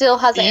 and he still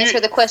hasn't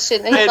answered the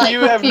question. And, he's and like,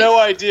 you have no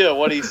idea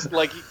what he's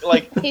like.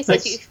 Like He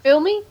says, "You feel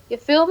me? You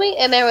feel me?"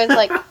 And everyone's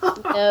like,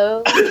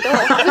 "No, you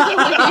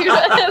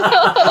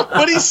don't."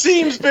 but he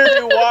seems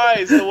very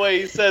wise the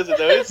way he says it,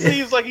 though. It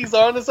seems like he's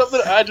on to something.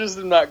 I just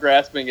am not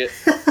grasping it.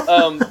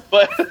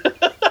 But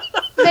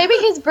Maybe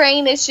his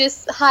brain is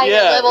just higher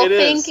level it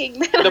is.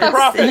 thinking. The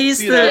prophet.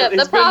 He's you know, the-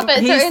 he's the prophet.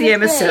 He's the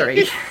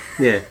emissary.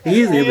 Yeah,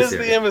 he is the He is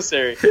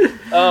emissary. the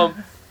emissary.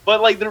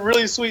 But like the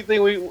really sweet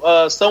thing,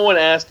 someone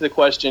asked the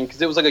question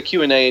because it was like a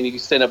Q&A, and you could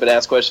stand up and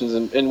ask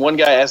questions. And one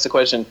guy asked the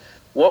question,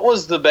 "What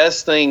was the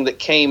best thing that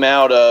came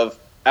out of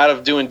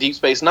doing Deep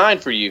Space Nine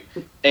for you?"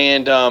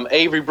 And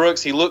Avery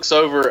Brooks, he looks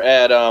over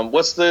at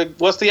what's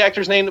the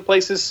actor's name that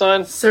plays his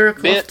son? Sarah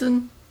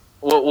Clofton.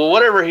 Well,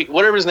 whatever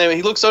his name is,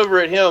 he looks over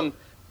at him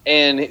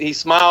and he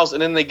smiles,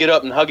 and then they get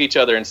up and hug each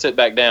other and sit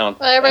back down.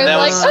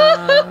 Everyone's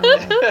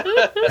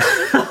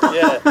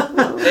Yeah.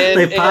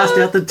 They passed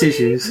out the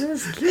tissues.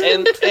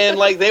 And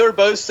like they were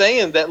both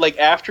saying that like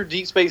after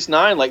Deep Space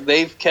Nine, like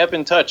they've kept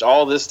in touch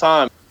all this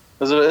time.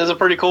 It was a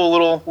pretty cool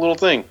little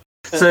thing.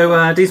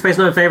 So, Deep Space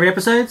Nine favorite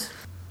episodes?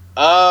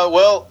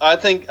 Well, I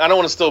think I don't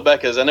want to steal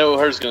Becca's. I know what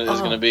hers is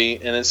going to be,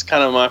 and it's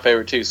kind of my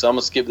favorite too. So I'm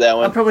gonna skip that I'm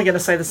one. probably going to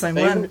say the same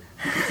one.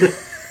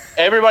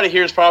 Everybody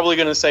here is probably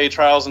going to say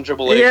Trials and Yep,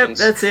 Tribulations.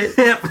 that's it.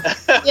 Yep.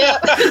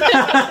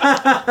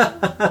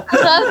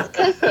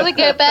 because we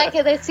go back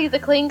and they see the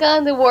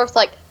Klingon. The Worf's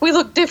like, "We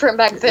look different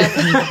back then."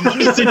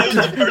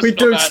 We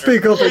don't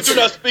speak of We it. do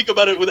not speak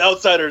about it with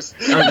outsiders.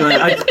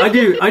 I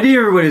knew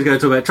everybody was going to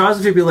talk about it. Trials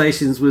and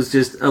Tribulations was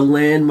just a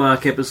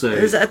landmark episode.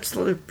 It was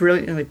absolutely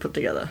brilliantly put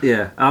together.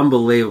 Yeah,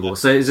 unbelievable.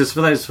 So it's just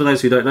for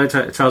those who don't know,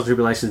 Trials and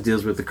Tribulations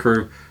deals with the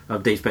crew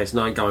of Deep Space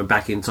Nine going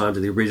back in time to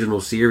the original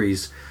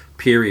series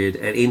period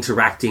and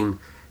interacting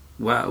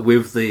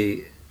with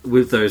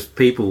those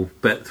people,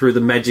 but through the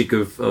magic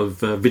of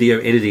video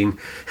editing.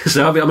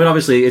 So I mean,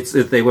 obviously,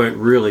 they weren't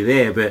really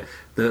there, but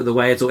the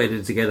way it's all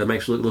edited together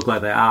makes it look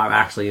like they are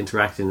actually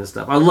interacting and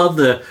stuff. I love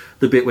the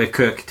bit where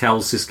Kirk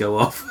tells Sisko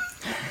off.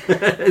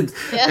 And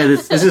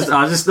it's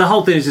just the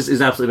whole thing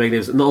is absolutely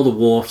magnificent, and all the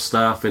Worf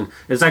stuff, and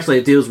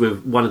it deals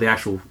with one of the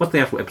actual what's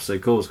the actual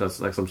episode called? It's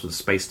like some sort of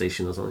space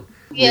station or something.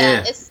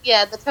 It's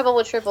the Trouble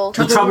with Tribbles.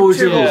 The Trouble with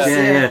Tribbles,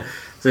 Yeah. yeah.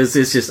 So it's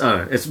just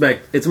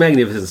it's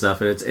magnificent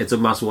stuff, and it's a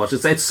must watch.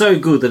 It's so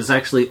good that it's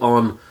actually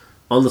on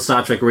the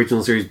Star Trek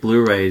Original Series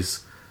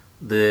Blu-rays.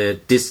 The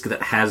disc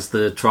that has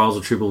the Trials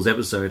of Tribbles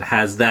episode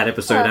has that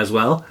episode as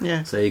well.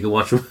 Yeah. So you can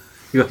watch them.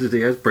 You watch the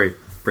videos.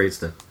 Great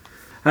stuff.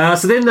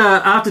 So then,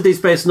 after Deep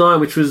Space Nine,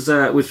 which was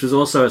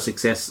also a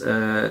success,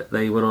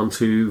 they went on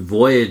to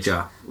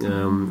Voyager.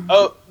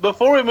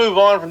 Before we move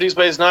on from Deep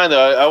Space Nine,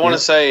 though, I want to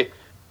say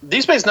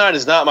Deep Space Nine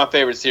is not my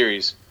favorite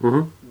series,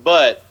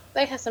 but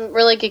They have some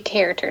really good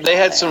characters. they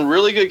had some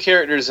really good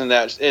characters in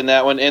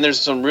that one, and there's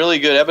some really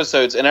good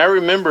episodes. And I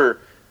remember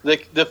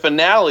the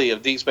finale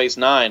of Deep Space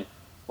Nine.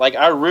 Like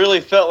I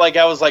really felt like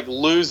I was like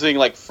losing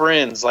like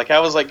friends. Like I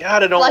was like,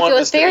 God, I don't want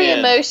this to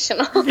end. Like it was very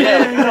emotional. Yeah,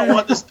 like, I don't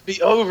want this to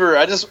be over.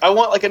 I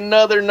want like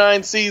another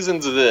 9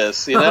 seasons of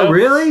this. You know? Oh,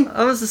 really?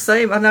 I was the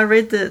same, and I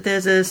read that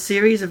there's a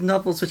series of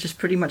novels which is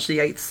pretty much the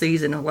 8th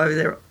season, although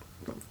they're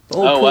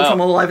all pulled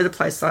from all over the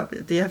place. So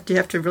you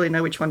have to really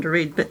know which one to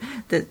read, but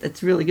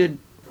it's really good.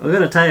 I'm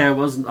going to tell you, I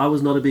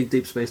was not a big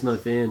Deep Space Nine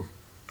fan.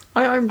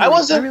 I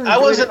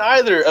wasn't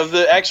either of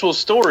the actual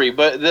story,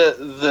 but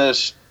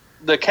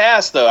the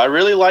cast though. I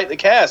really liked the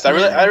cast. I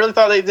really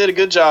thought they did a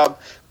good job.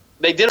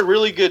 They did a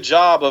really good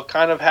job of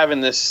kind of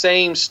having the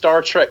same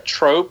Star Trek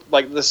trope,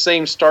 like the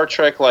same Star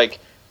Trek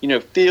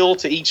feel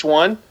to each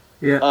one.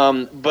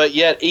 Yeah. But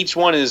yet each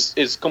one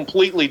is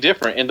completely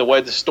different in the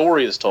way the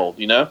story is told,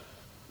 you know?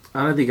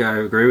 I don't think I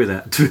agree with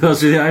that. To be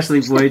honest with you, actually,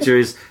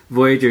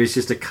 Voyager is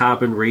just a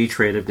carbon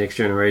retread of Next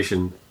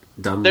Generation.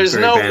 There's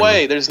no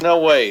way. There's no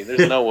way.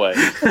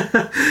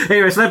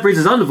 Anyway, so that brings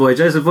us on to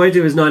Voyager. So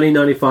Voyager was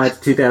 1995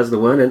 to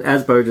 2001, and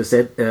as Bo just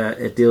said,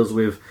 it deals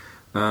with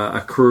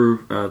a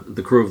crew,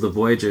 the crew of the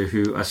Voyager,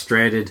 who are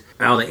stranded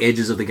out on the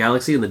edges of the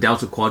galaxy in the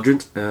Delta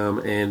Quadrant,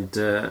 and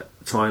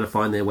trying to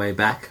find their way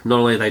back. Not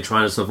only are they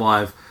trying to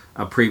survive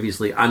a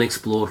previously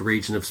unexplored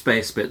region of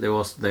space, but they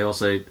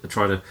also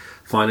try to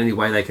find any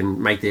way they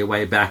can make their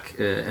way back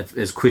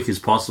as quick as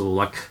possible,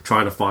 like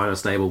trying to find a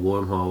stable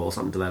wormhole or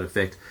something to that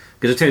effect.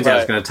 Because it turns out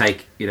it's going to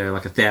take,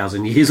 like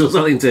 1,000 years or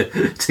something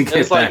to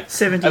get back.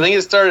 70. I think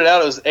it started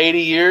out, it was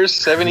 80 years,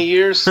 70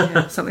 years.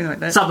 Yeah, something like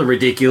that. Something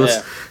ridiculous.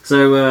 Yeah.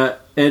 So,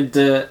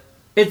 it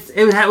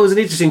was an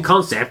interesting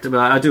concept, but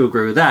I do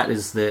agree with that,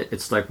 is that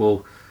it's like,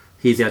 well,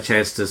 here's our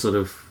chance to sort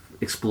of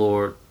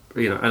explore,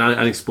 an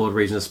unexplored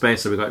region of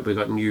space, so we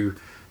got new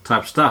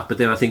type stuff. But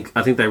then I think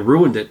they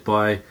ruined it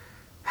by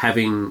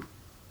having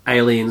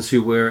aliens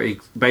who were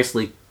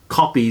basically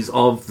copies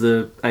of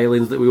the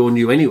aliens that we all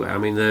knew anyway. I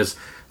mean, there's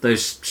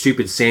those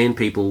stupid sand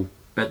people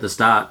at the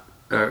start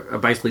are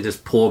basically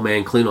just poor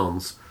man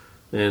Klingons,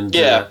 and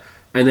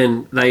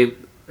then they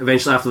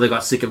eventually, after they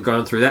got sick of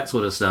going through that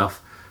sort of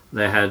stuff,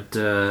 they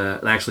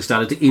actually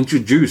started to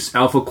introduce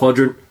Alpha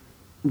Quadrant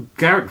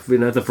characters,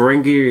 the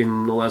Ferengi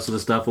and all that sort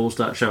of stuff all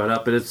start showing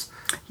up. But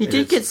you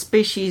did get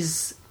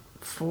species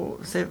 4,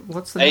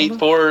 what's the 8,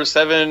 number? 4,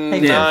 7,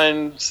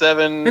 9,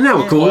 7, and they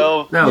were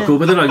cool. 12. They were cool,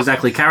 but they're not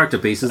exactly character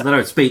pieces. They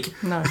don't speak.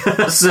 No.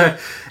 So,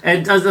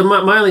 and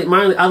my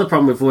only other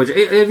problem with Voyager,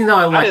 even though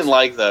I didn't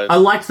like those. I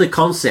liked the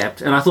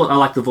concept, and I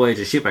liked the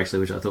Voyager ship actually,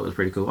 which I thought was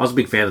pretty cool. I was a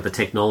big fan of the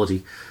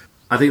technology.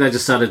 I think they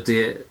just started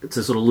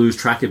to sort of lose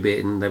track a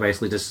bit, and they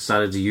basically just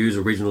decided to use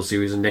original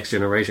series and Next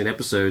Generation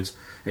episodes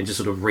and just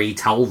sort of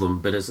retell them.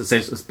 But it's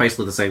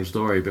basically the same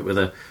story, but with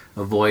a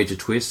Voyager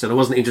twist. And I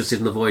wasn't interested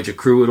in the Voyager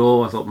crew at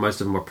all. I thought most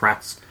of them were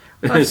prats.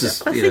 I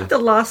think the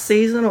last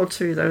season or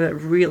two, though, that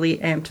really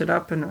amped it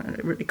up, and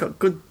it really got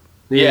good.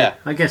 Yeah,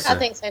 I guess so. I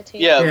think so too.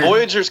 Yeah,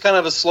 Voyager's kind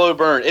of a slow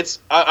burn.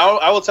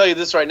 I will tell you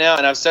this right now,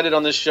 and I've said it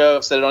on this show,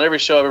 I've said it on every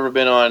show I've ever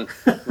been on.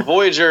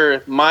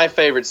 Voyager, my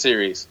favorite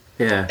series.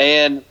 Yeah.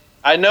 And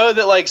I know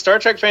that Star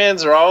Trek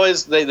fans are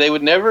always they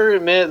would never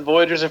admit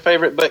Voyager's their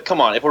favorite, but come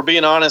on, if we're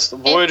being honest,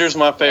 Voyager's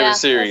my favorite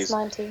series. That's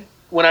mine too.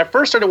 When I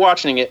first started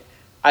watching it,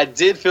 I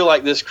did feel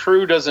like this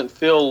crew doesn't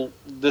feel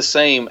the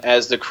same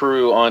as the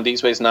crew on Deep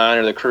Space Nine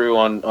or the crew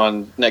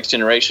on Next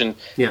Generation.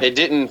 Yeah. It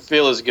didn't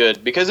feel as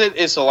good because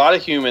it's a lot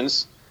of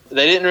humans.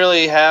 They didn't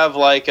really have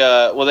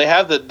they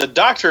have the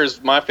Doctor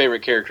is my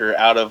favorite character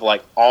out of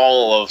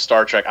all of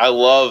Star Trek. I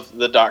love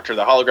the Doctor,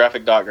 the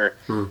holographic Doctor.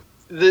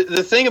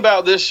 The thing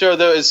about this show,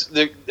 though, is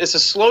it's a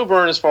slow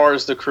burn as far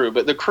as the crew,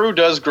 but the crew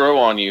does grow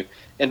on you.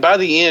 And by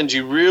the end,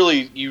 you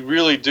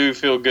really do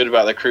feel good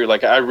about the crew.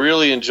 I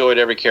really enjoyed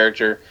every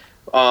character,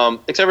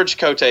 except for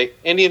Chakotay.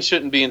 Indians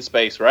shouldn't be in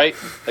space, right?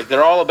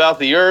 They're all about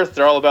the Earth.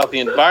 They're all about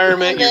the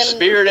environment, your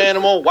spirit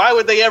animal. Why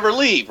would they ever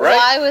leave, right?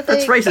 Why would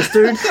they? That's racist,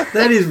 dude.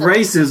 That is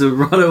racism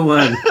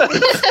 101.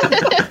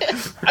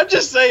 I'm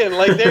just saying,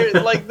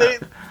 they're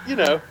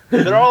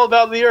all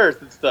about the Earth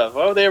and stuff.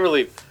 Why would they ever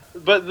leave?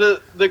 But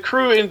the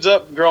crew ends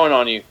up growing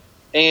on you.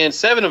 And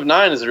 7 of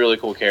 9 is a really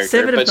cool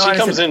character, but she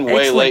comes in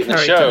way late in the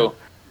show.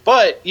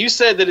 But you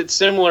said that it's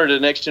similar to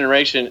Next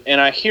Generation,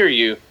 and I hear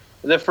you.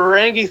 The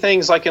Ferengi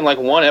things, in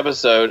one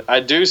episode,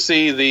 I do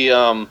see the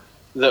Oompa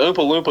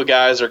Loompa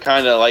guys are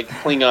kind of like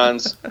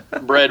Klingons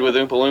bred with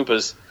Oompa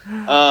Loompas.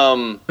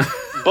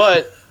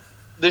 But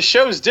the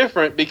show's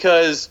different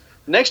because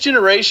Next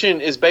Generation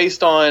is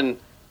based on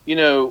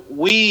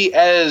we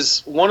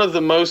as one of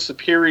the most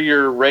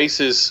superior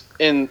races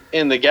in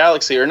the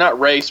galaxy, or not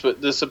race,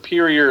 but the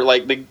superior,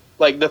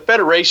 the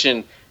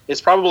Federation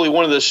is probably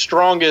one of the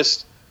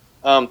strongest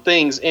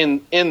things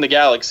in the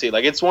galaxy.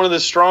 It's one of the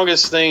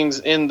strongest things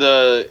in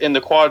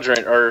the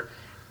quadrant,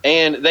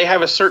 and they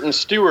have a certain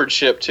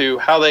stewardship to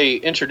how they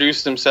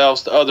introduce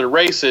themselves to other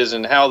races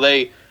and how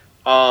they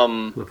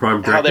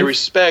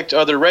respect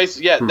other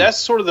races. Yeah, that's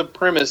sort of the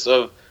premise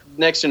of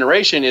Next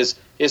Generation is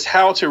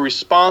how to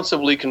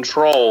responsibly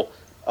control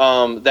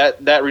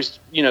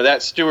that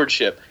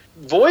stewardship.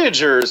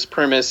 Voyager's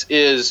premise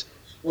is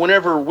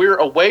whenever we're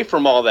away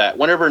from all that,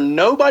 whenever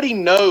nobody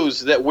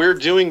knows that we're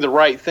doing the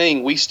right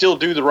thing, we still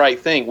do the right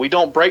thing. We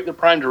don't break the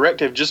Prime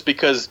Directive just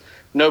because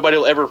nobody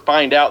will ever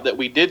find out that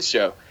we did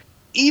so.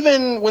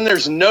 Even when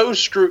there's no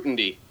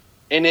scrutiny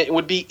and it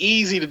would be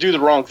easy to do the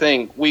wrong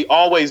thing, we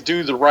always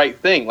do the right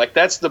thing.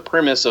 That's the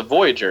premise of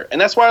Voyager,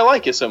 and that's why I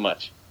like it so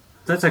much.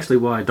 That's actually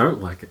why I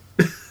don't like it.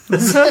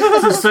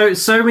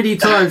 so many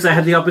times they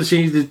had the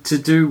opportunity to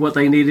do what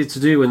they needed to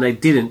do and they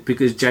didn't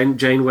because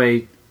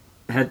Janeway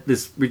had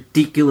this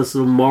ridiculous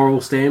little moral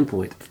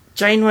standpoint.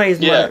 Janeway is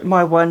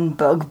my one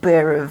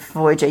bugbear of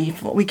Voyager.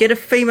 We get a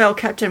female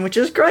captain, which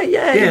is great,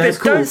 but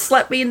cool. Don't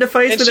slap me in the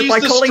face and with it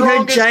by calling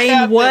her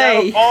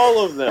Janeway.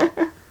 All of them.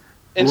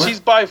 And she's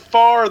by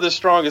far the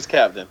strongest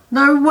captain.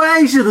 No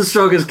way she's the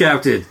strongest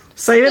captain.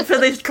 Save it for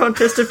the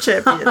contest of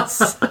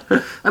champions.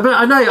 But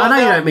I know you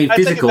don't mean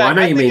physical. I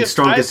know you mean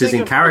strongest is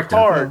in character.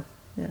 Picard,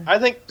 I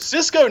think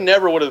Cisco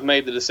never would have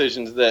made the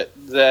decisions that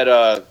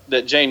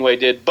Janeway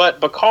did,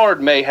 but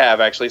Picard may have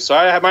actually. So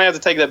I might have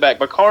to take that back.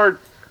 Picard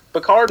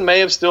Picard may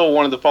have still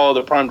wanted to follow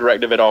the Prime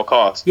Directive at all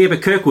costs. Yeah,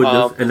 but Kirk wouldn't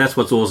have, and that's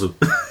what's awesome.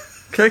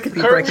 Kirk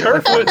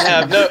wouldn't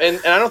have, no, and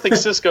I don't think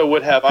Sisko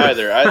would have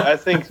either. I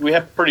think we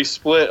have pretty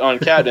split on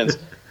captains.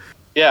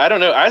 Yeah, I don't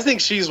know. I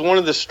think she's one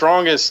of the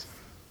strongest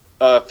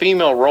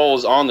female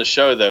roles on the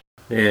show, though.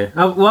 Yeah.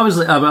 Well,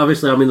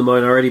 obviously, I'm in the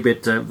minority,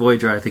 but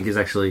Voyager, I think, is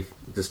actually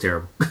just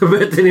terrible.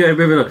 But anyway,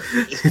 moving on.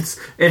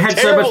 It had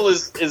terrible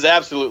so much. is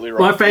absolutely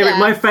wrong.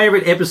 My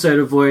favorite episode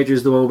of Voyager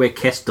is the one where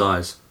Kes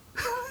dies.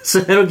 So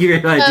that'll give you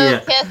an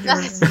idea.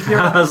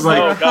 I was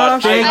like, oh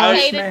god,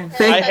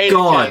 thank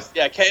God. Kes.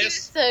 Yeah,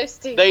 Kes. So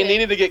stupid. They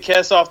needed to get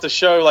Kes off the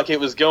show like it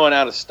was going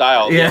out of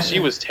style. Yeah, she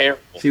was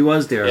terrible. She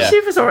was terrible. Yeah. She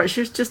was alright. She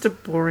was just a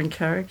boring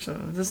character.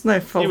 There's no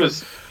fault. She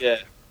was. Yeah.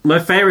 My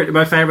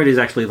favorite is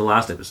actually the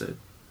last episode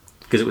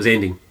because it was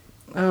ending.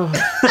 Oh.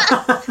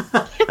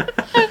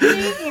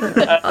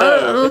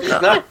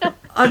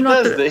 I'm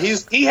not.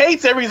 He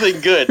hates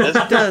everything good. He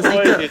does.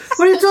 What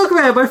are you talking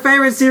about? My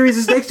favorite series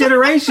is Next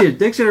Generation.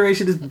 Next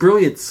Generation is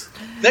brilliant.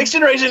 Next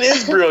Generation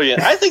is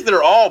brilliant. I think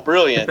they're all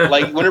brilliant.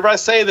 Like whenever I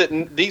say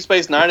that Deep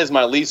Space Nine is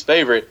my least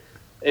favorite,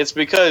 it's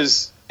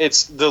because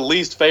it's the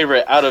least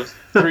favorite out of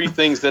three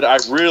things that I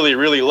really,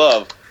 really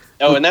love.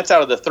 Oh, and that's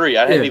out of the three.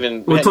 I hadn't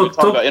even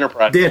talk about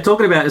Enterprise. Yeah,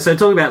 talking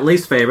about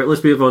least favorite.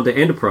 Let's move on to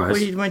Enterprise.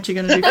 Weren't you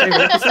going to do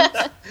favorite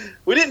episodes?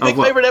 We didn't pick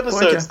favorite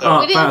episodes.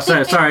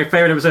 Sorry.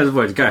 Favorite episodes of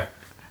Voyager. Go.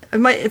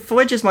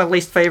 Voyager's my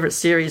least favourite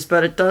series,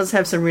 but it does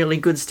have some really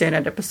good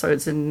standout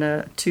episodes, and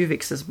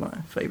Tuvix is my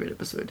favourite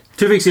episode.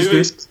 Tuvix is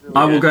good.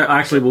 I will go.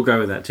 Actually, we'll go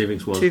with that.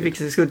 Tuvix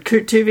is good.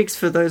 Tuvix,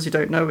 for those who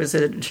don't know, is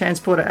a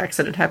transporter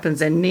accident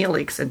happens, and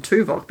Neelix and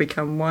Tuvok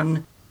become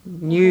one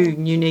new,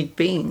 unique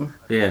being.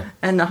 Yeah.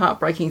 And the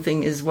heartbreaking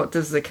thing is, what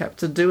does the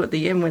captain do at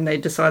the end when they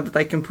decide that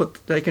they can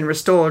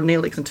restore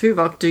Neelix and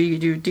Tuvok? Do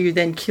you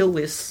then kill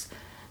this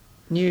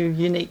new,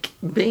 unique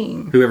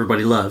being who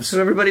everybody loves?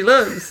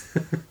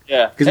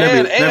 Yeah, because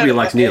nobody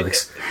likes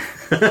Neelix.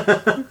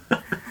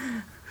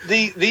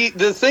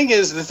 The thing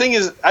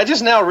is, I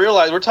just now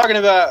realized you're talking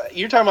about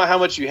how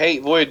much you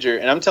hate Voyager,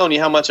 and I'm telling you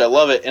how much I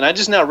love it, and I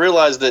just now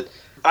realized that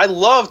I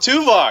love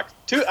Tuvok.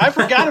 I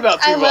forgot about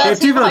Tuvok.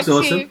 Tuvok's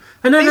awesome.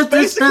 He's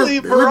basically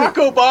Barack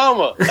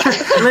Obama.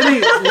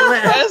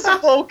 As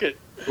Vulcan.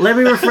 Let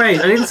me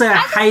rephrase. I didn't say I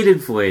hated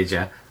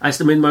Voyager.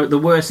 The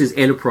worst is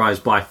Enterprise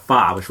by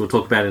far, which we'll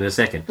talk about in a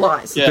second.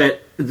 Lies. Yeah.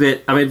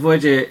 But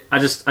Voyager. I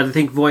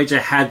think Voyager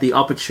had the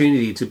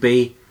opportunity to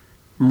be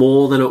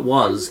more than it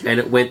was, and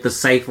it went the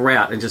safe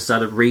route and just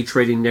started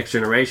retreating Next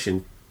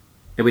Generation,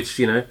 which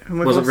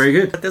wasn't very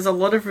good. There's a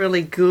lot of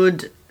really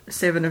good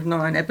 7 of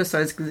 9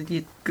 episodes.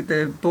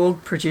 The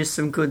Borg produced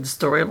some good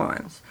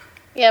storylines.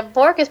 Yeah,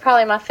 Borg is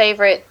probably my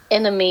favorite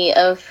enemy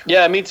of...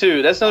 Yeah, me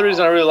too. That's another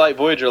reason I really like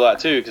Voyager a lot,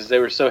 too, because they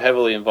were so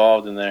heavily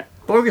involved in there.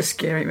 Borg is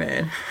scary,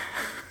 man.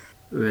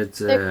 But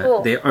they're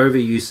cool. Their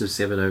overuse of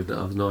 7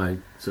 of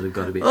 9 sort of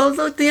got a bit... Well,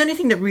 look, the only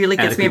thing that really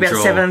gets me about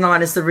 7 of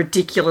 9 is the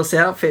ridiculous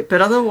outfit,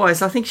 but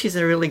otherwise I think she's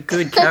a really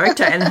good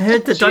character, and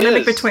the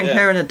dynamic between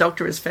her and the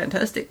Doctor is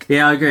fantastic.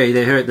 Yeah, I agree.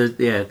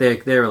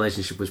 Their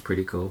relationship was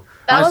pretty cool.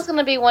 That was going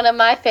to be one of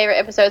my favorite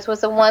episodes,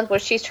 was the ones where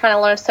she's trying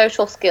to learn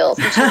social skills,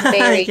 and she's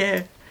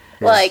very...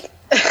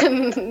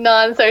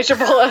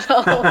 non-sociable at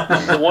all.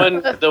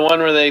 the one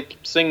where they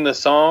sing the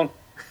song.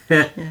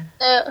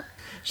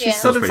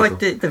 She's sort of like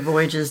cool. the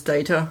Voyager's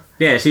Data.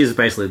 Yeah, she's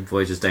basically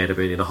Voyager's Data,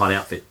 but in a hot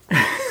outfit.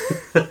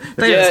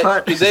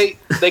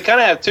 They kind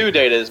of have two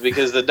Datas,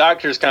 because the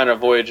Doctor's kind of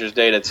Voyager's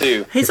Data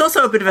too. He's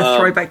also a bit of a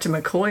throwback to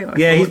McCoy.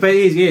 Yeah,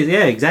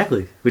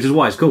 exactly. Which is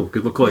why it's cool,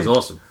 because McCoy's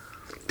awesome.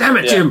 Damn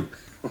it, Jim.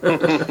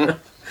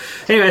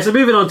 Anyway, so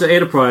moving on to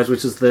Enterprise,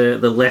 which is the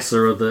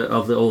lesser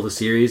of all the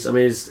series. I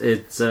mean,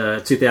 it's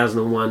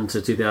 2001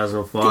 to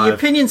 2005. The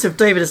opinions of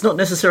David is not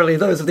necessarily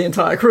those of the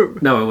entire crew.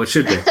 No, it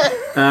should be.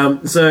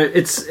 So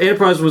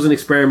Enterprise was an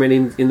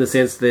experiment in the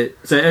sense that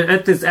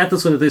at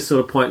this sort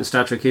of point in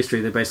Star Trek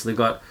history, they basically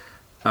got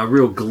a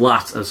real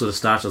glut of sort of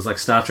Star Trek. It's like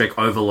Star Trek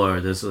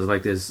overload. It's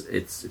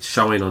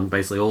showing on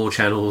basically all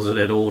channels and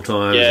at all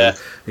times. Yeah,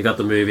 they got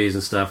the movies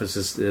and stuff. It's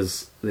just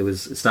there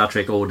was Star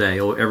Trek all day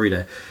or every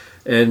day.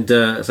 And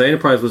so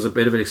Enterprise was a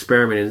bit of an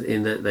experiment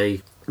in that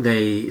they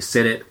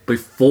set it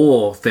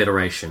before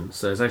Federation.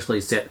 So it's actually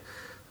set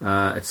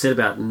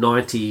about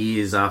 90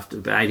 years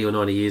after, 80 or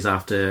 90 years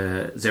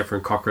after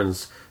Zephyr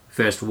Cochrane's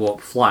first warp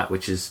flight,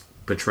 which is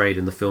portrayed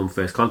in the film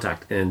First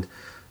Contact, and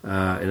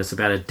it's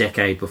about a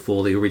decade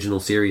before the original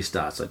series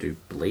starts, I do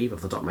believe,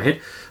 off the top of my head.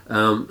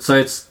 I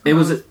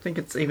think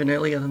it's even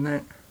earlier than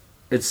that.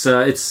 It's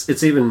an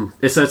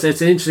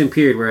interesting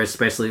period where it's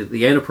basically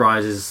the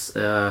Enterprise is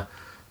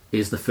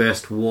the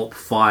first Warp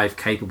 5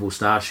 capable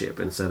starship,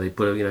 and so they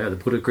put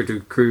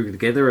a crew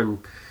together and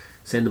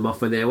send them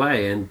off on their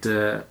way.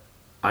 And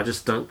I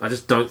just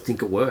don't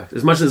think it worked.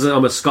 As much as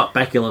I'm a Scott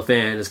Bakula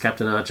fan as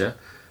Captain Archer,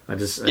 I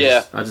just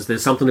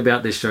there's something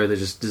about this show that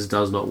just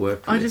does not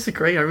work. I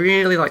disagree. I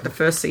really like the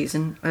first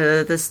season.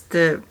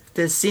 The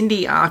the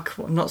Cindy arc,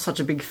 I'm not such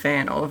a big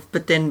fan of,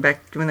 but then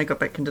back when they got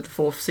back into the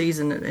 4th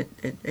season,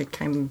 it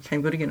came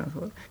good again, I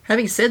thought.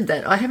 Having said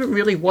that, I haven't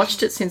really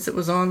watched it since it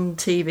was on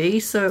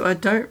TV, so I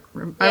don't...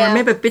 I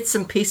remember bits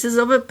and pieces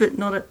of it, but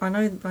not... I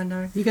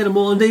know. You get them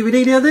all on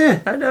DVD down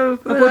there. I know.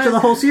 I've watched the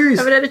whole series.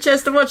 I haven't had a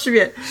chance to watch them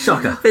yet.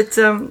 Shocker. But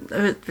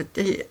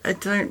I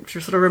don't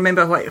sort of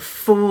remember, like,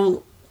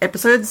 full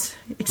episodes,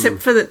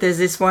 except for that there's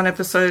this one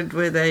episode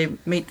where they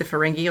meet the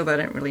Ferengi, although I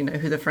don't really know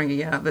who the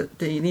Ferengi are, but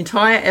the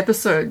entire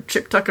episode,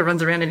 Trip Tucker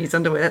runs around in his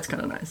underwear. That's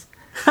kind of nice.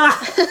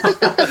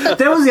 That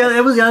was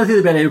the other thing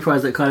about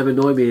Enterprise that kind of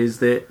annoyed me, is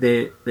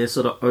their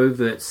sort of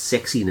overt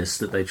sexiness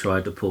that they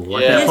tried to pull,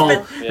 like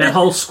that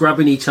whole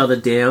scrubbing each other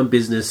down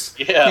business.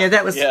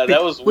 That was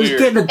was weird.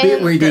 Getting a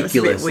bit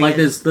ridiculous. Like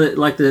there's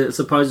the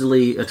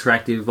supposedly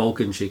attractive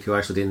Vulcan chick who I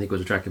actually didn't think was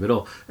attractive at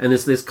all, and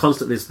there's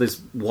constant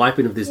this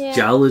wiping of this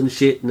gel and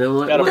shit. And I'm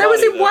like, that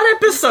was in one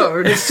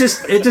episode.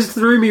 It just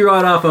threw me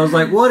right off. I was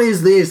like, what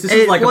is this? This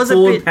is like a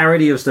porn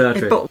parody of Star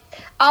Trek.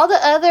 All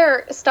the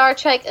other Star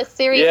Trek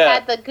series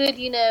had the good,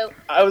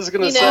 I was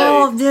going to say.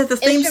 Oh, yeah, the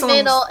theme song.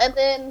 And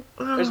then...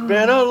 There's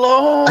been a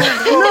long...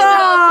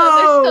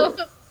 No!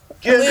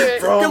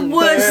 Get the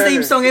worst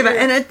theme song ever.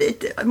 And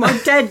my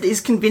dad is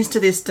convinced to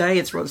this day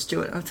it's Rod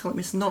Stewart. I tell him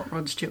it's not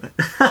Rod Stewart.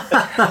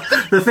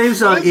 The theme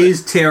song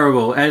is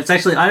terrible. And I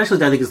actually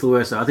don't think it's the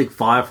worst. I think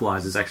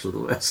Fireflies is actually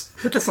the worst.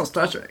 But that's not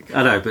Star Trek.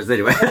 I know, but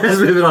anyway,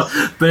 let's move it on.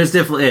 But it's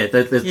definitely it.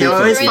 I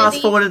always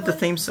fast-forwarded the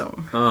theme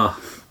song. Oh...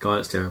 God,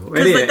 it's terrible.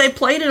 Because they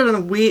played it in a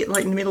weird,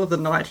 like, in the middle of the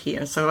night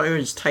here, so I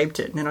just taped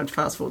it and then I'd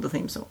fast forward the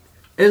theme song.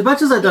 As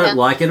much as I don't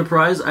like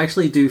Enterprise, I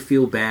actually do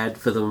feel bad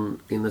for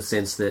them in the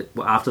sense that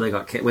after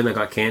when they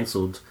got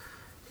cancelled,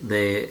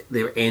 their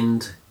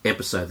end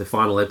episode, the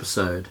final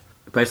episode,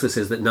 basically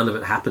says that none of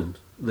it happened.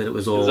 That it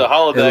was all a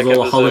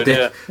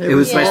holodeck. It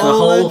was basically the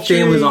whole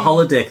thing was a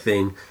holodeck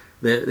thing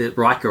that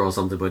Riker or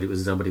somebody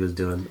was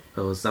doing,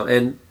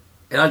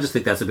 and I just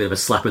think that's a bit of a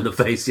slap in the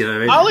face, you know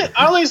what I mean?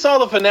 I only saw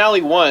the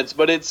finale once,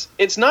 but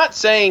it's not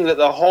saying that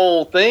the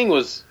whole thing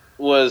was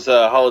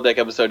a holodeck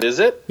episode, is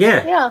it?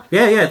 Yeah.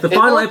 The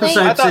final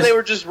episode. I thought they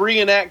were just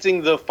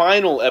reenacting the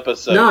final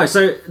episode. No.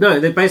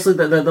 They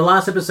basically the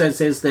last episode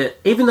says that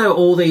even though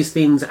all these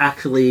things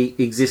actually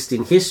exist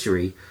in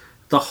history,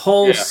 the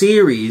whole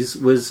series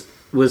was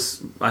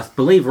I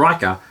believe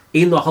Riker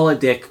in the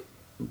holodeck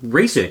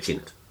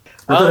researching it.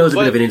 I thought it was a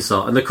bit of an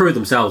insult, and the crew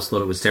themselves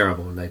thought it was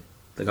terrible, and they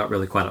got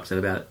really quite upset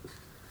about it.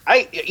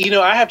 I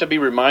have to be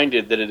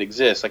reminded that it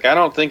exists. Like, I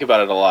don't think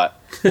about it a lot.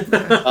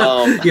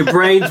 Your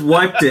brain's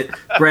wiped it.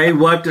 Brain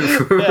wiped it.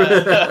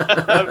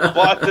 I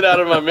blocked it out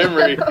of my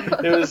memory.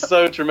 It was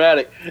so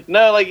traumatic.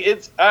 No, like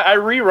I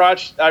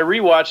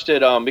rewatched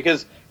it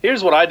because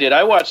here's what I did.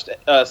 I watched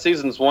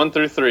seasons 1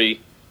 through 3,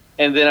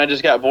 and then I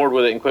just got bored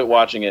with it and quit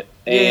watching it.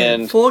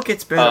 And 4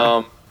 gets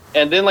better.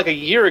 And then, like a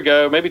year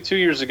ago, maybe 2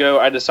 years ago,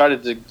 I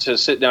decided to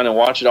sit down and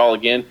watch it all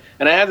again.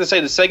 And I have to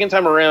say, the second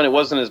time around, it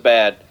wasn't as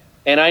bad.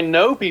 And I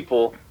know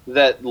people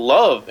that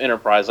love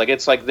Enterprise. Like,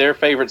 it's like their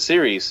favorite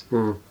series.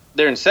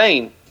 They're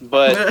insane,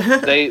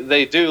 but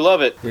they do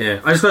love it.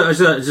 Yeah, I just got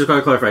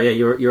to clarify. Yeah,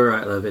 you're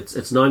right, Love.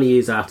 It's 90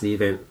 years after the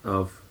event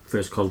of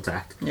First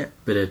Contact. Yeah,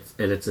 but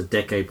it's a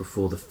decade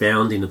before the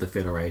founding of the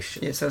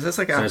Federation. Yeah, so that's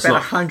like about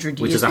 100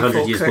 years, which is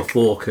 100 years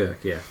before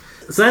Kirk. Yeah.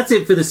 So that's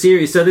it for the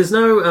series. So there's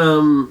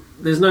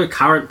no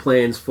current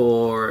plans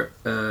for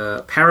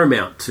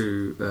Paramount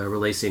to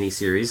release any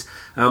series.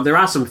 There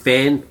are some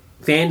fan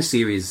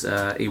series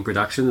in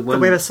production. The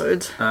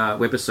webisodes.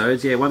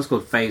 Webisodes, yeah. One's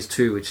called Phase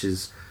 2, which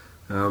is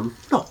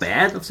not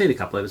bad. I've seen a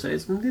couple of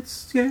episodes, and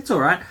it's all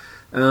right.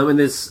 And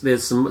there's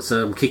some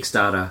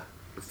Kickstarter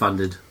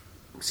funded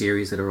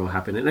series that are all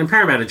happening. And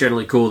Paramount are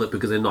generally cool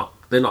because they're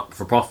not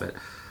for profit.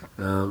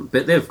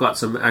 But they've got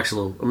some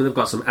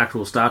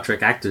actual Star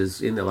Trek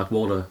actors in there, like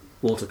Walter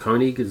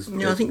Koenig. I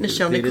think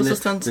Nichelle Nichols has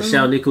done some.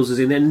 Nichelle Nichols is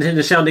in there. And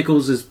Nichelle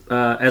Nichols is,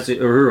 as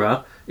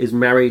Uhura, is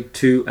married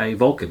to a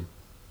Vulcan.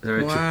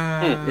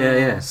 Wow.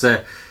 Yeah.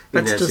 So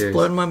that's just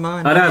blown my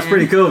mind. I know, it's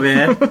pretty cool,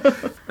 man.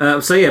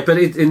 So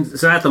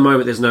at the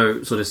moment, there's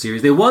no sort of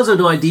series. There was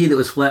an idea that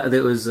was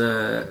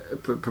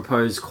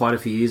proposed quite a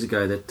few years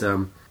ago that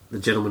the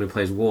gentleman who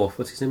plays Worf,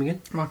 what's his name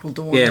again? Michael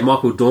Dorn. Yeah,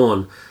 Michael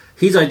Dorn.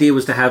 His idea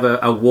was to have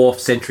a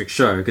Worf-centric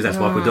show, because that's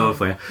Michael Dorn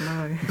for you.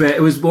 No. But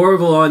it was more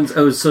of it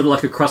was sort of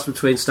like a cross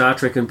between Star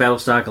Trek and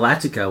Battlestar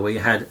Galactica, where you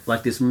had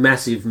like this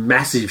massive,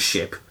 massive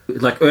ship.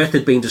 Like Earth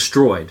had been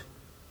destroyed,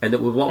 and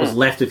what was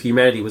left of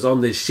humanity was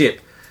on this ship,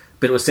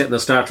 but it was set in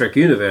the Star Trek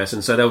universe,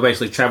 and so they were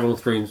basically traveling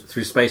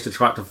through space to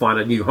try to find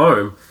a new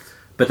home,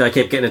 but they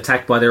kept getting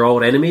attacked by their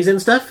old enemies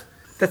and stuff.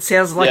 That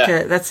sounds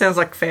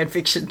like fan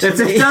fiction to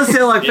me. It does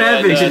sound like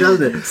fan fiction,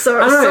 doesn't it?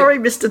 Sorry,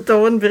 Mr.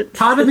 Dawn, but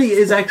part of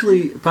me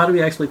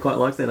actually quite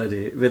likes that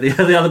idea, but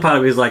the other part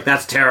of me is like,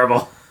 that's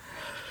terrible.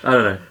 I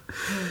don't know.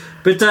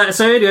 But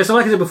so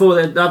like I said before,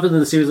 other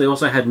than the series, they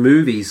also had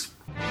movies.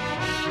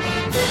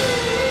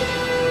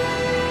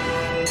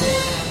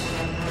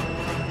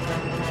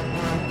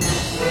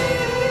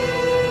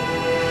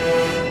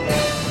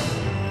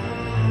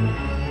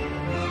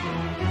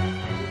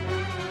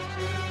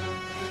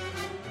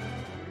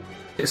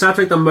 Star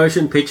Trek The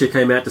Motion Picture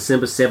came out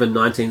December 7,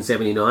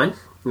 1979.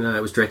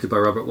 It was directed by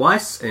Robert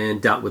Weiss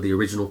and dealt with the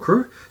original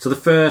crew. So the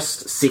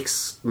first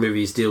 6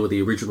 movies deal with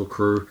the original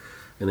crew,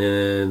 and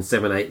then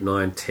 7, 8,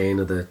 9, 10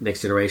 are the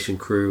Next Generation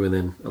crew, and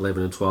then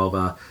 11 and 12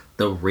 are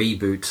the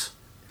reboot.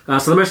 So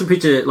the motion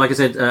picture, like I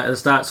said at the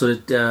start,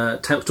 sort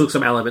of took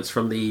some elements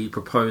from the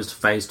proposed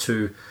Phase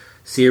 2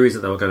 series that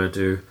they were going to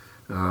do,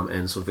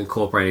 and sort of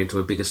incorporated into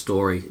a bigger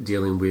story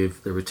dealing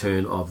with the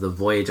return of the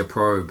Voyager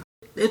probe.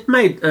 It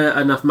made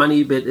enough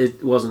money, but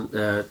it wasn't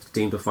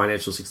deemed a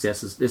financial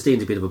success. It's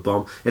deemed a bit of a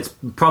bomb. It's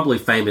probably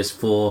famous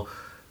for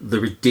the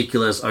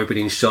ridiculous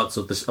opening shots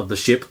of the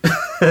ship,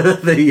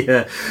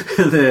 the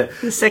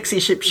sexy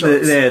ship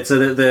shots.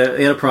 So the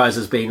Enterprise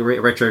is being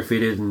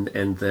retrofitted,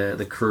 and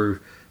the crew,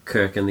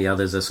 Kirk and the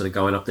others, are sort of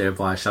going up there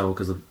via shuttle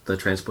because the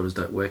transporters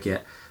don't work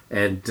yet.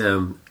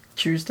 And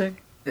Tuesday.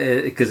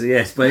 Because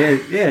yeah. How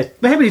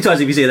many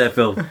times have you seen that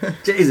film?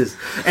 Jesus.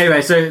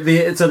 Anyway, so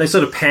they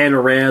sort of pan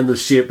around the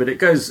ship, and it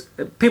goes.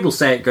 People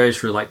say it goes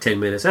for like 10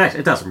 minutes. Actually,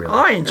 it doesn't really.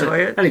 I enjoy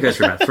it. It only goes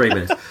for about 3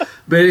 minutes,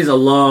 but it is a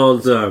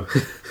long time.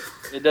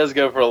 It does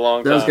go for a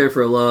long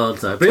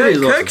time. But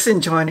Kirk's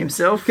enjoying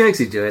himself. Kirk's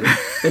enjoying it.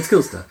 It's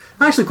cool stuff.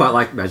 I actually quite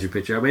like Motion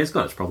Picture. I mean, it's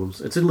got its problems.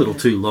 It's a little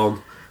too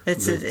long.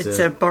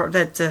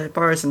 That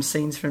borrows some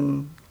scenes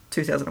from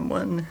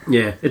 2001.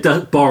 Yeah, it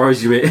does.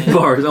 Borrows, you mean?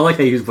 Borrows. I like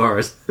how you use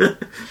borrows.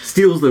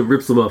 Steals them,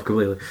 rips them off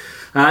completely.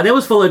 That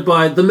was followed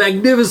by the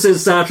magnificent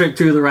Star Trek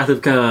II, The Wrath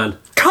of Khan.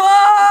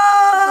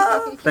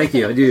 Thank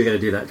you. I knew you were going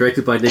to do that.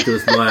 Directed by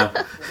Nicholas Meyer.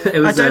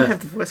 I don't have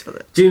the voice for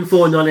that. June 4,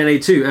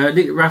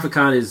 1982. Wrath of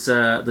Khan is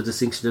the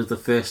distinction of the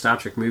first Star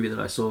Trek movie that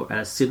I saw at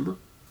a cinema.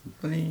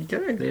 There you go.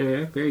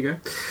 There you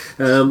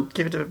go.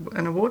 Give it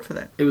an award for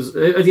that. It was.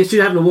 You should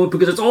have an award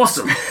because it's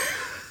awesome.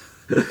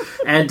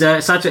 And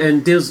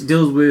deals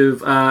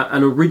with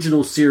an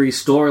original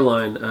series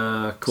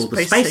storyline called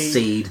The Space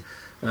Seed,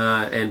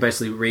 and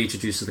basically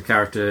reintroduces the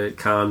character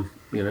Khan.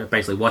 You know,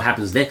 basically what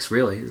happens next.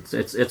 Really,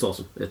 it's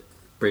awesome. It's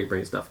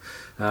brilliant stuff.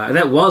 And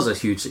that was a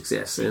huge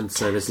success, and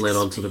so this led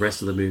on to the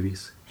rest of the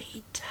movies.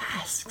 He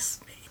tasks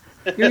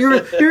me. You're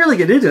really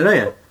getting into it,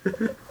 aren't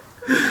you?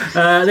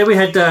 Then we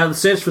had The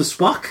Search for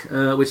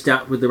Spock, which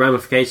dealt with the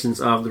ramifications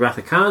of the Wrath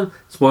of Khan.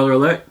 Spoiler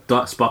alert,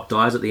 Spock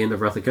dies at the end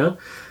of Wrath of Khan.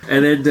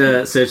 And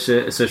then Search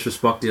for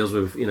Spock deals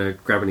with,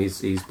 grabbing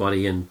his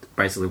body and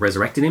basically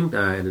resurrecting him,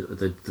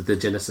 the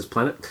Genesis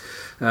planet.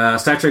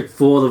 Star Trek IV,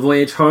 The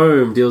Voyage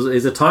Home,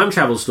 is a time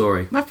travel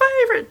story. My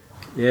favourite.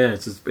 Yeah,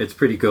 it's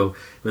pretty cool.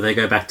 Where they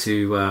go back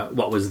to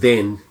what was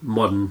then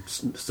modern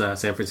San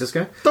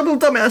Francisco. Double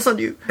dumbass on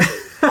you.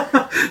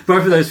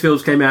 Both of those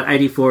films came out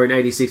 84 and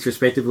 86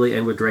 respectively,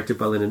 and were directed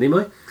by Leonard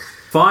Nimoy.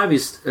 5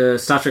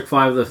 is Star Trek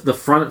V, the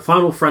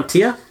Final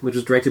Frontier, which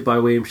was directed by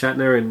William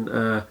Shatner,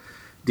 and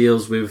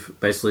deals with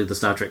basically the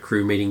Star Trek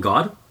crew meeting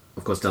God.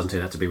 Of course, it doesn't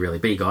turn out to be really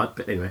be God,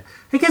 but anyway,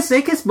 it gets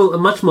a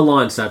much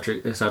maligned Star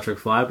Trek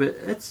V, but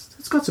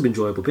it's got some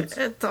enjoyable bits.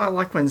 I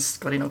like when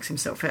Scotty knocks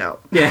himself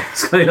out. Yeah,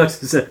 Scotty knocks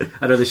himself.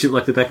 I know the ship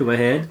like the back of my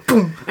hand.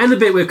 Boom. And the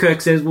bit where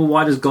Kirk says, "Well,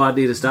 why does God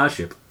need a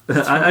starship?"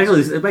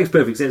 Actually, it makes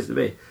perfect sense to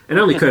me. And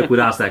only Kirk would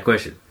ask that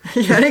question.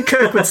 Yeah, only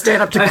Kirk would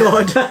stand up to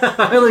God.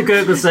 Only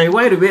Kirk would say,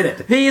 "Wait a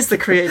minute." He is the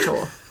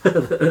creator.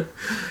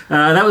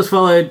 That was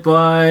followed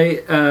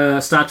by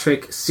Star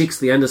Trek VI,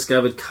 The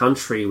Undiscovered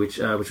Country, which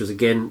was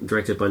again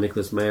directed by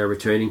Nicholas Meyer,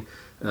 returning,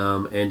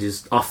 and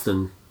is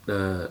often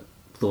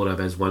thought of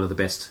as one of the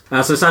best.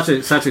 So Star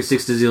Trek VI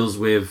deals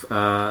with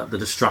the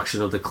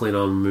destruction of the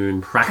Klingon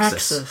moon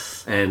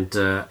Praxis. And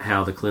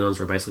how the Klingons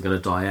were basically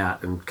going to die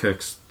out, and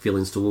Kirk's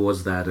feelings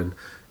towards that, and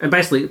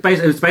basically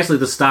it's basically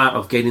the start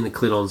of getting the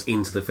Klingons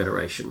into the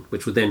Federation,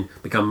 which would then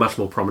become much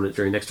more prominent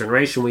during Next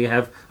Generation, where you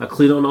have a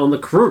Klingon on the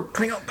crew.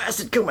 Klingon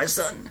bastard, kill my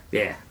son.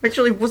 Yeah.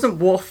 Actually, wasn't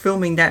Worf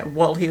filming that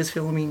while he was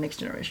filming Next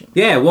Generation?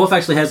 Yeah, Worf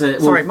actually has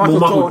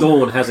Michael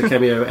Dorn has a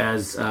cameo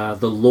as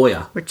the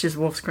lawyer. Which is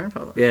Worf's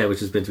grandfather. Yeah,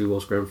 which is meant to be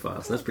Worf's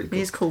grandfather, so that's pretty cool.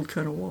 He's called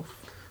Colonel Worf.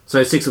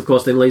 So 6, of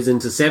course, then leads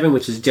into 7,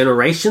 which is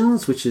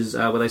Generations, which is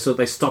where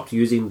they stopped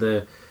using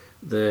the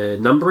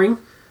numbering,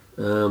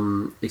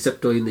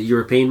 except in the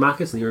European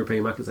markets. In the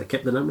European markets, they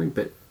kept the numbering,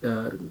 but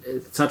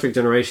Star Trek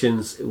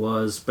Generations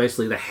was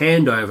basically the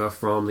handover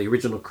from the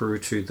original crew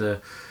to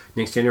the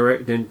Next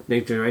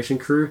Generation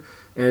crew,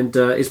 and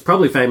is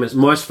probably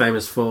most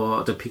famous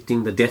for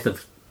depicting the death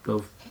of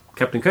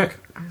Captain Kirk.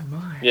 Oh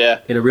my! Yeah,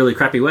 in a really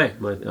crappy way,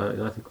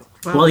 I think.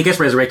 Well, he gets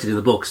resurrected in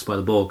the books by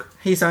the Borg.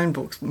 His own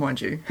books,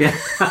 mind you. Yeah.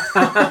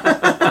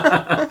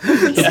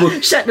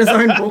 Shatner's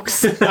own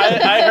books.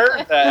 I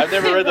heard that. I've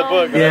never read the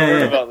book, but I've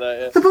heard about that.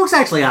 Yeah. The books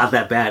actually aren't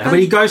that bad. I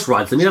mean, he ghost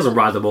rides them. He doesn't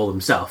ride them all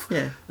himself.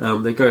 Yeah.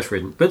 They're ghost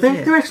ridden. But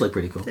they're actually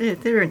pretty cool.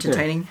 They're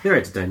entertaining. Yeah, they're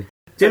entertaining.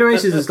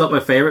 Generations is not my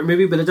favourite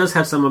movie, but it does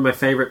have some of my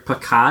favourite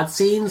Picard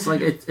scenes.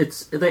 Like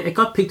it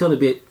got picked on a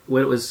bit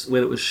when it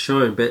was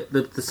shown, but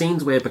the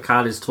scenes where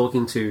Picard is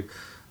talking to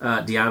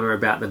Deanna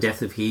about the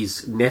death of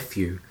his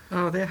nephew.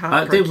 Oh, they're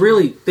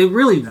heartbreaking. They're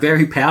really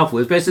very powerful.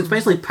 It's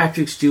basically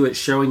Patrick Stewart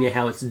showing you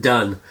how it's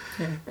done.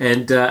 Yeah.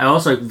 And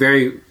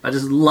I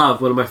just love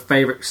one of my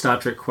favourite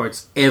Star Trek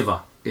quotes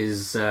ever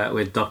is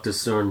where Dr.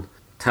 Soong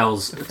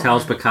tells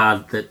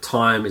Picard that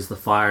time is the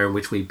fire in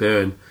which we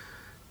burn,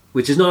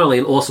 which is not only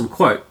an awesome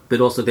quote,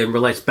 but also then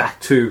relates back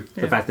to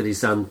the fact that his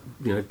son,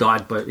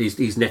 died, but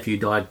his nephew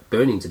died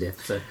burning to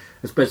death. So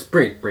it's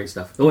brilliant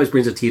stuff. It always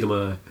brings a tear to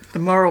my eye. The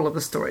moral of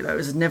the story, though,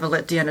 is never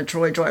let Deanna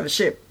Troi drive a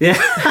ship. Yeah.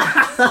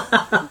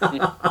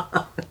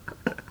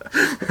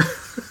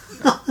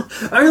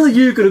 Only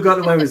you could have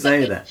gotten away with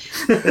saying that.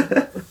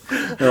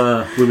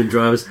 Women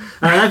drivers.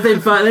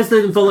 That's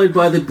then followed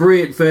by the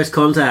brilliant First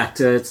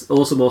Contact. It's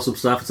awesome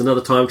stuff. It's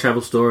another time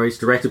travel story. It's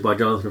directed by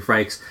Jonathan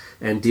Frakes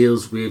and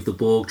deals with the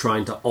Borg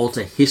trying to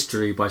alter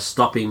history by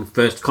stopping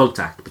first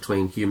contact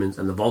between humans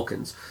and the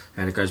Vulcans.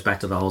 And it goes back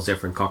to the whole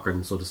Zephyr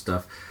Cochrane sort of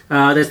stuff.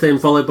 That's then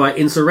followed by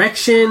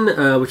Insurrection,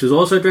 which was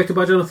also directed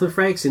by Jonathan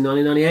Frakes in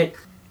 1998.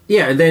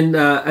 Yeah, and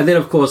then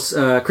of course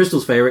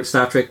Crystal's favourite,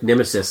 Star Trek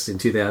Nemesis in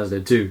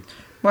 2002.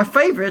 My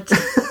favourite.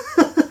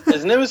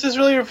 Is Nemesis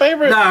really your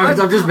favourite? No,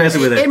 I'm just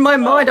messing with it. In my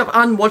mind, I've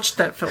unwatched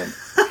that film.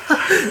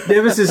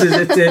 Nemesis is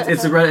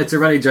it's a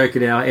running joke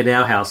in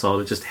our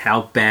household of just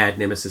how bad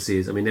Nemesis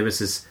is. I mean,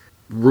 Nemesis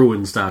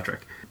ruined Star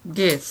Trek.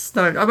 Yes.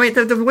 No, I mean,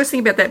 the worst thing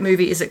about that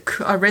movie is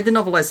I read the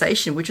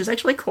novelisation, which was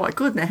actually quite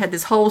good, and it had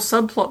this whole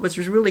subplot which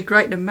was really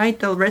great, and it made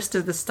the rest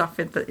of the stuff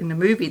in the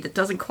movie that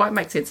doesn't quite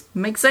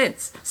make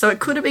sense. So it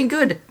could have been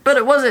good, but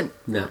it wasn't.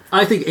 No.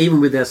 I think even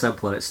with that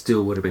subplot, it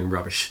still would have been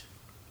rubbish.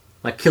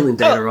 Like killing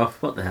Data off.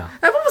 What the hell?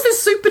 And what was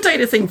this sweet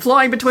potato thing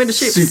flying between the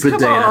ships? Super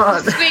Data.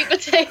 On. Sweet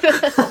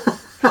potato.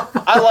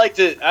 I liked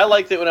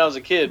it when I was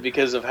a kid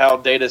because of how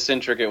data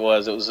centric it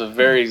was. It was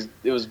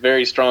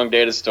very strong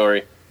Data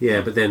story.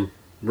 Yeah, but then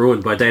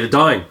ruined by Data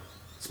dying.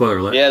 Spoiler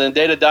alert. Yeah, then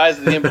Data dies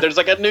at the end, but there's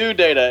like a new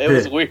Data. It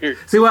was weird.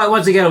 See,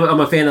 once again,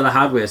 I'm a fan of the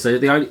hardware. So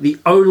the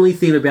only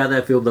thing about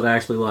that film that I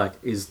actually like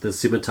is the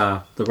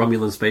scimitar, the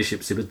Romulan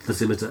spaceship, the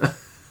scimitar.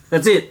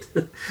 That's it.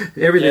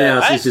 Everything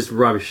else is just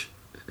rubbish.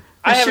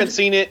 I haven't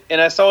seen it, and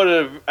I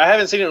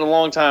haven't seen it in a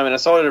long time, and I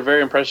saw it at a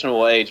very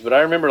impressionable age. But I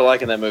remember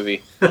liking that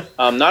movie.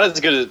 Not as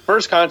good as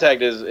First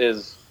Contact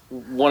is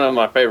one of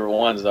my favorite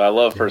ones. Though I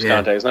love First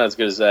Contact. It's not as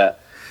good as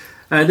that.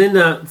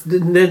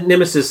 Then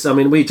Nemesis. I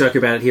mean, we joke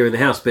about it here in the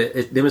house,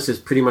 but Nemesis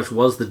pretty much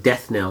was the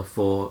death knell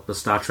for the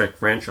Star Trek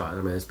franchise.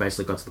 I mean, it's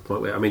basically got to the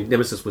point where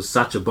Nemesis was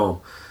such a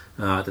bomb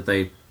that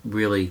they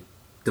really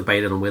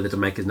debated on whether to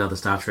make another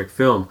Star Trek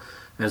film.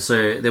 And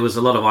so there was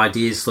a lot of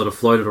ideas sort of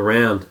floated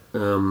around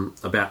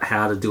about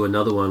how to do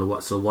another one or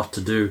what to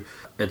do.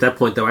 At that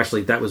point,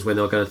 that was when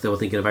they were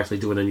thinking of actually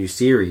doing a new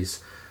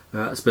series.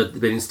 But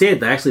instead,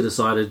 they actually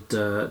decided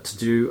to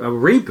do a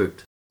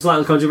reboot.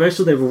 Slightly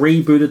controversial. They've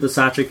rebooted the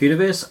Star Trek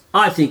universe.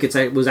 I think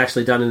it was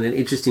actually done in an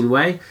interesting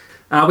way.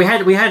 We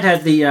had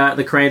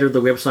the creator of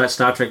the website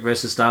Star Trek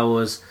vs. Star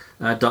Wars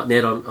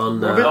 .net on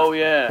on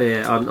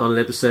an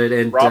episode,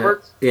 and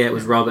Robert. It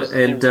was Robert,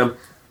 and.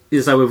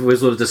 So we've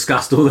sort of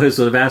discussed all those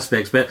sort of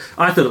aspects, but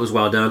I thought it was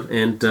well done,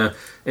 and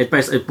it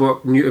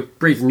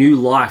breathed new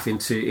life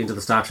into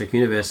the Star Trek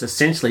universe,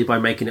 essentially by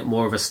making it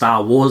more of a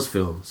Star Wars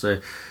film. So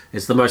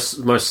it's the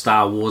most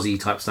Star Wars-y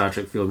type Star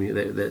Trek film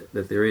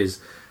that there is,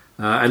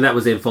 and that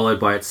was then followed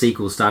by its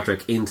sequel, Star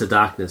Trek Into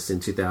Darkness, in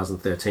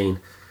 2013.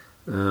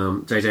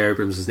 J.J.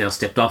 Abrams has now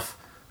stepped off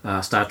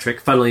Star Trek,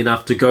 funnily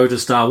enough, to go to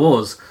Star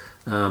Wars,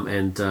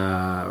 and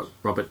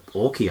Robert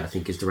Orci, I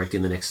think, is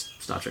directing the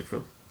next Star Trek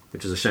film.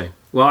 Which is a shame.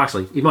 Well,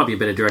 actually, he might be a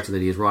better director than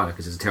he is writer,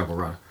 because he's a terrible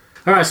writer.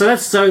 All right, so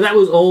that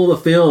was all the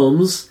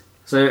films.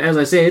 So, as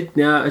I said,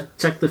 now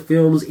check the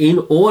films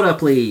in order,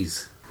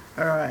 please.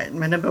 All right,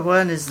 my number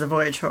 1 is The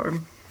Voyage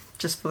Home,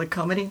 just for the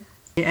comedy,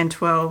 and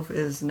 12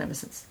 is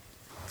Nemesis.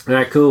 All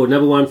right, cool.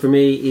 Number 1 for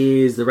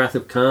me is The Wrath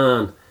of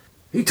Khan.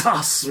 He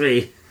tasks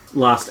me.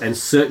 Last and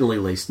certainly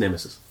least,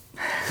 Nemesis.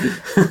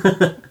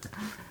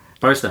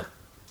 Poster.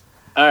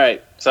 All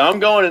right, so I'm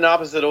going in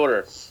opposite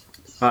order.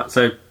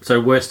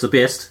 So worst to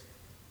best.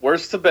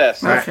 Worst to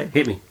best. All right,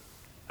 hit me.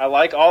 I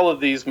like all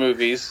of these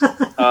movies.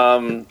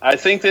 I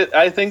think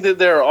that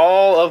they're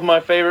all of my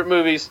favorite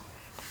movies,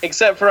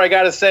 except for, I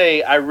gotta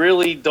say, I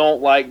really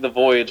don't like The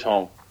Voyage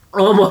Home.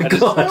 Oh my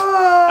god!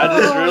 I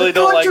just really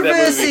don't like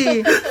that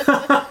movie.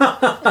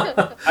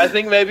 I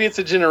think maybe it's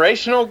a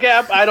generational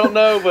gap. I don't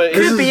know, but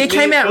could be. It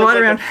came out right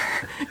around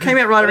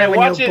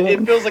when you were born.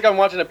 It feels like I'm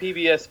watching a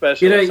PBS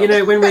special. You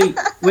know,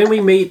 when we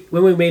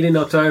meet in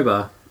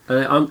October.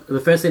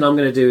 The first thing I'm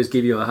going to do is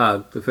give you a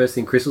hug. The first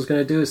thing Crystal's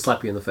going to do is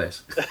slap you in the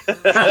face.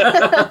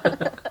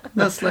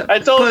 No slap. I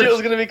told you it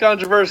was going to be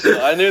controversial.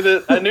 I knew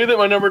that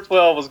my number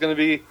 12 was going to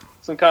be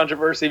some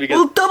controversy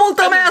because double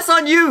dumbass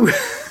on you.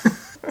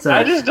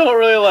 I just don't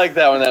really like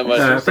that one that much.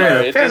 I'm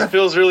sorry. It just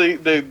feels really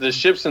the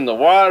ship's in the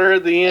water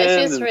at the end.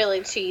 It's just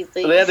really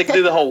cheesy. They had to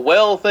do the whole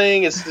well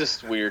thing. It's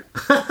just weird.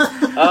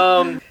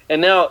 And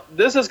now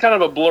this is kind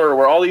of a blur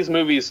where all these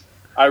movies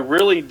I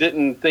really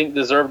didn't think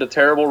deserved a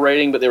terrible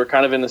rating, but they were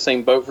kind of in the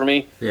same boat for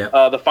me.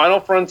 Yeah. The Final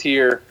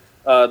Frontier,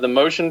 the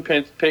motion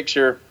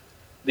picture,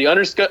 the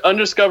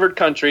Undiscovered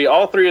Country,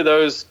 all three of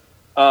those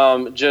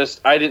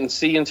I didn't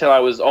see until I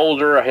was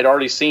older. I had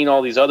already seen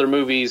all these other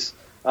movies.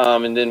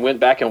 and then went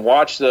back and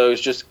watched those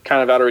just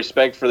kind of out of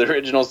respect for the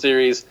original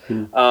series.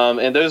 And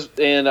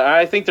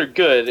I think they're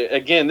good.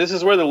 Again, this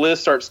is where the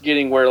list starts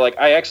getting where like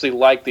I actually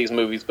like these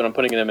movies, but I'm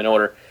putting them in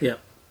order. Yeah.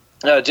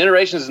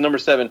 Generations is number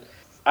 7.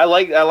 I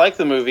like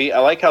the movie. I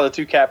like how the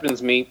two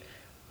captains meet.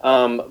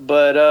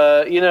 But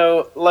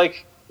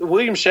like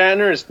William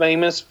Shatner is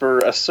famous for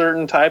a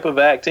certain type of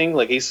acting.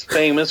 Like he's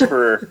famous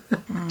for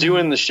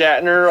doing the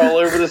Shatner all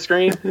over the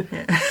screen.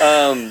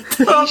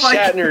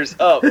 Shatner's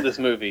up this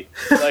movie.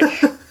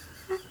 Like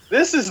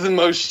this is the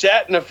most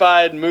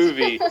Shatnified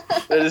movie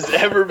that has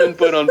ever been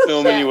put on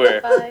film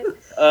anywhere.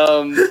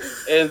 And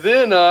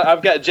then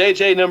I've got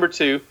JJ number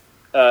 2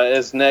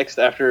 as next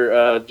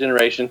after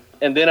Generation,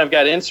 and then I've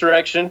got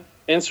Insurrection.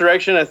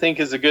 Insurrection, I think,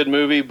 is a good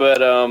movie,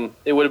 but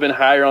it would have been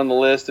higher on the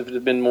list if it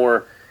had been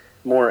more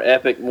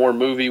epic, more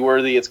movie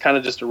worthy. It's kind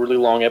of just a really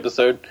long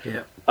episode.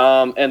 Yeah.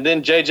 And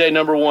then JJ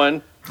number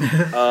 1.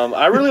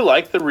 I really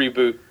like the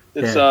reboot.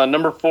 It's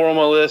number 4 on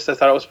my list. I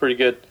thought it was pretty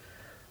good.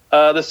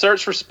 The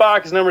Search for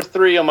Spock is number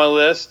 3 on my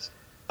list.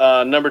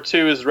 Number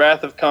 2 is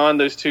Wrath of Khan.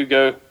 Those two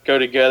go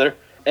together.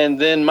 And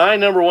then my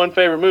number 1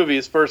 favorite movie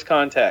is First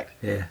Contact.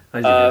 Yeah,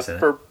 I just say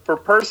that. For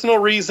personal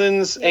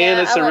reasons, and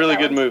it's a really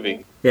good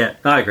movie. Yeah,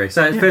 I agree.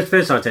 So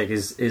First Contact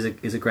is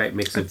a great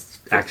mix of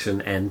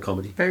action and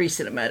comedy. Very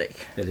cinematic.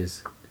 It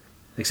is.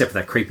 Except for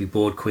that creepy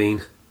board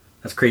queen.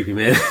 That's creepy,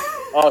 man.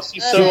 Oh,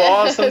 she's so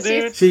awesome,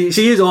 dude.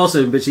 She is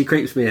awesome, but she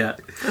creeps me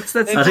out. I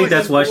think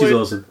that's why she's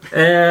awesome.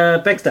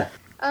 Baxter.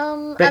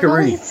 I've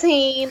only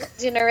seen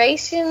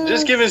Generation.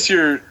 Just give us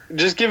your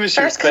First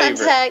favorite.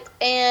 Contact,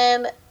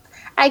 and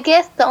I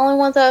guess the only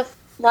ones I've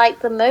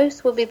liked the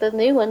most would be the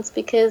new ones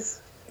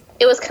because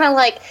it was kind of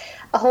like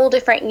a whole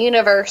different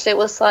universe. It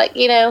was like,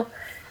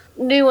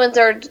 new ones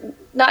are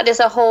not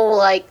just a whole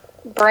like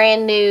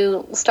brand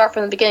new start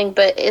from the beginning,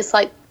 but it's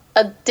like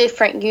a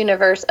different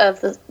universe of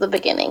the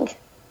beginning.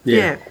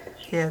 Yeah,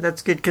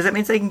 that's good because that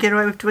means they can get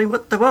away with doing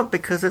what they want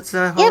because it's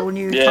a whole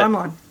new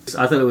timeline.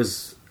 I thought it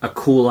was a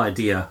cool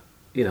idea,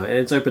 and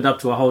it's opened up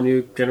to a whole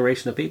new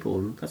generation of people,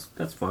 and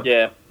that's fine.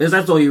 Yeah,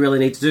 that's all you really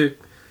need to do.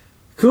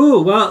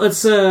 Cool. Well,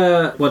 let's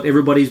what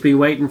everybody's been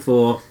waiting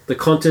for: the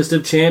Contest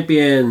of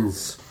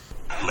Champions.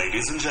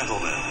 Ladies and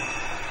gentlemen,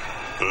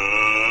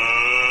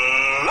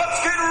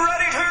 let's get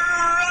ready to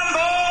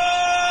rumble!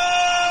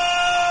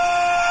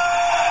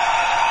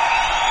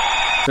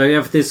 So we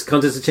have this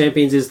Contest of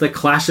Champions is the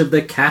Clash of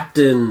the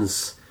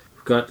Captains.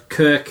 We've got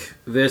Kirk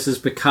versus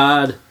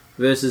Picard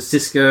versus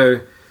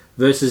Sisko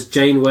versus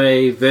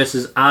Janeway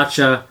versus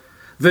Archer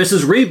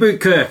versus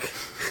Reboot Kirk.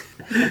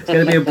 It's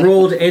going to be a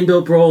brawl to end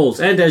all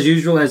brawls. And as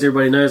usual, as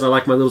everybody knows, I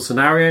like my little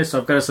scenario, so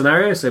I've got a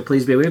scenario, so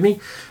please bear with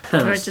me.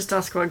 Can I just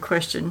ask one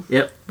question?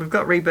 Yep. We've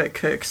got Reboot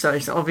Kirk, so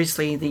it's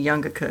obviously the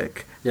younger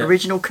Kirk. Yep.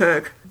 Original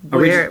Kirk.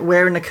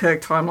 Where in the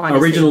Kirk timeline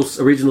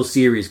Original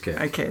series Kirk.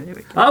 Okay, there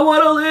we go. I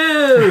want to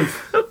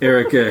live!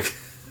 Era Kirk.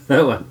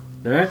 That one.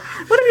 All right?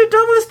 What have you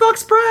done with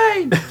Spock's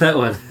brain? That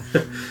one.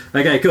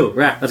 Okay, cool.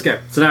 Right, let's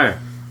go. Scenario.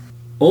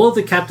 All of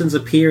the captains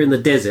appear in the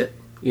desert.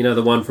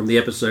 The one from the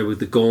episode with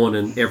the Gorn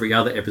and every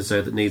other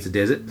episode that needs a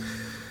desert.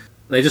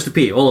 They just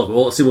appear, all of them,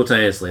 all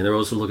simultaneously, and they're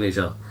all sort of looking at each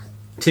other.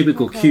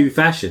 Typical Q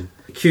fashion.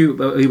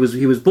 Q, he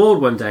was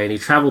bored one day and he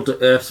travelled to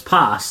Earth's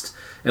past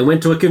and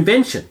went to a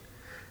convention.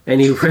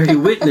 And he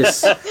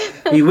witnessed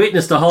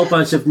a whole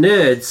bunch of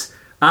nerds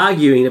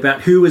arguing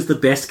about who was the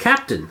best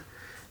captain.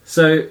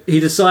 So he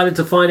decided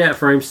to find out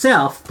for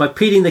himself by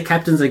pitting the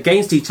captains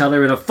against each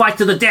other in a fight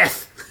to the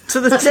death.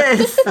 To the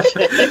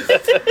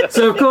death!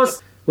 So, of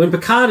course, when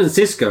Picard and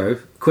Sisko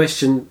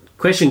question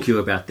Q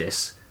about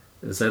this,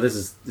 so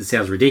this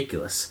sounds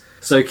ridiculous.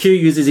 So Q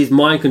uses his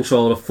mind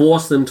control to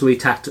force them to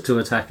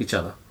attack each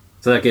other.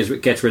 So that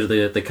gets rid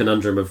of the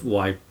conundrum of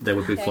why they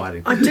would be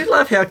fighting. I do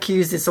love how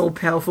Q's this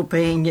all-powerful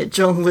being, yet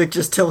John Luke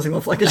just tells him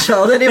off like a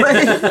child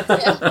anyway.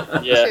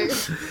 Yeah.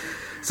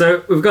 So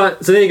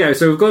there you go.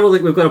 So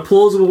we've got a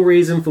plausible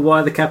reason for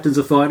why the captains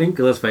are fighting.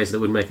 Because let's face it, it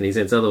wouldn't make any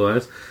sense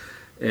otherwise.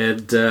 And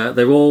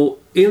they're all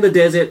in the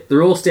desert.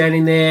 They're all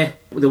standing there.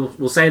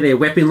 We'll say they're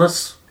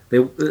weaponless.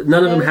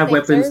 None of them have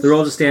weapons. They're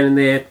all just standing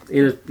there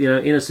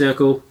in a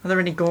circle. Are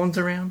there any Gorns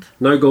around?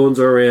 No Gorns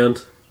are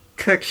around.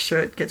 Kirk's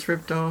shirt gets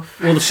ripped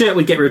off. Well, the shirt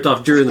would get ripped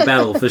off during the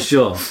battle for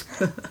sure.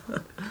 All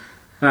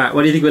right,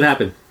 what do you think would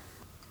happen?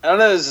 I don't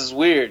know. This is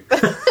weird.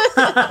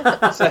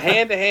 It's a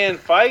hand-to-hand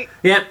fight.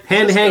 Yep,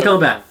 hand-to-hand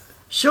combat.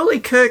 Surely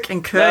Kirk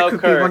and Kirk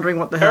would be wondering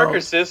what the hell. Kirk or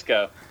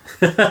Sisko?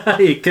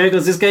 Kirk or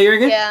Sisko, you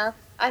reckon? Yeah,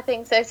 I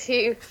think so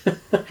too.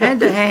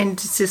 Hand-to-hand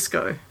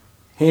Sisko.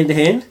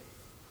 Hand-to-hand?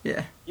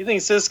 Yeah. You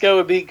think Sisko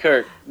would beat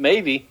Kirk?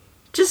 Maybe.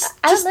 Just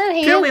I don't know.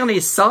 He purely is on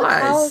his the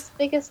size. tallest,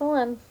 biggest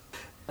one.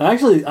 I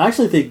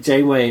actually think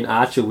Janeway and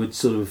Archer would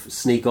sort of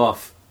sneak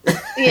off.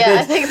 Yeah,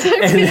 I think so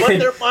too. But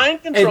they're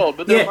mind controlled.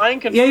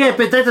 Yeah,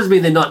 but that doesn't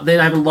mean they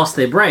haven't lost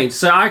their brains.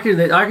 So I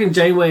reckon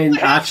Janeway and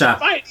Archer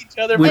fight each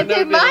other. Would-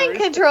 They're mind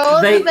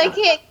controlled. They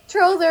can't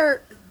control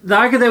their.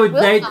 I reckon they would,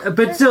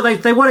 but still,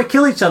 they want to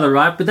kill each other,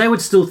 right? But they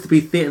would still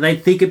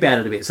they'd think about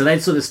it a bit. So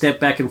they'd sort of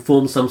step back and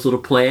form some sort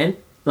of plan,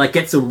 like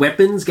get some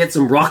weapons, get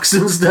some rocks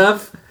and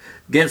stuff.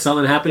 get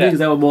something happening. 'Cause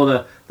they were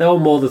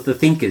more the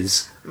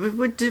thinkers.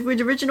 Would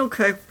original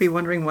Kirk be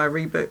wondering why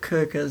Reboot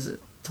Kirk is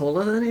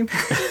taller than him?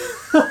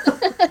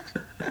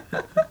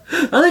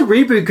 I think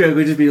Reboot Kirk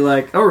would just be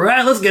like, all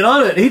right, let's get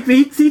on it.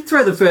 He'd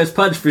throw the first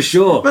punch for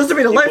sure. Must have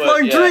been a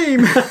lifelong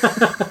dream.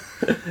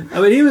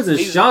 I mean, he was a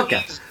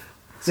shocker.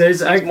 So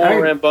He's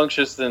more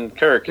rambunctious than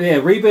Kirk. Yeah,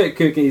 Reboot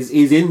Kirk is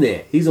in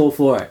there. He's all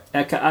for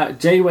it.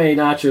 Janeway and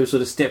Archer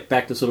sort of step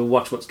back to sort of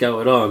watch what's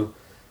going on.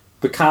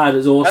 Picard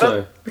is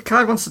also...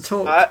 Picard wants to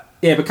talk.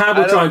 Picard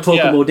will try and talk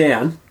them all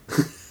down.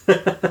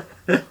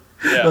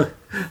 Yeah.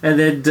 And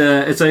then,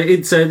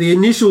 so the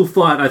initial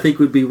fight, I think,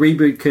 would be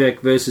Reboot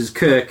Kirk versus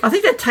Kirk. I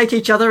think they'd take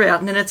each other out,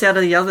 and then it's out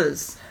of the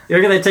others. You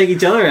reckon they'd take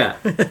each other out?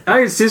 I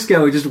reckon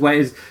Cisco would just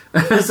wait.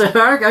 So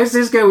I reckon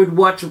Cisco would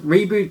watch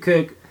Reboot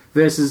Kirk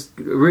versus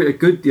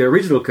the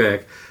original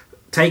Kirk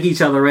take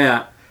each other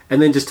out,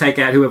 and then just take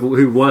out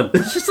who won.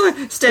 Just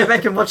like stand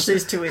back and watch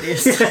these two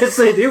idiots.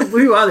 So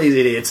who are these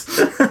idiots?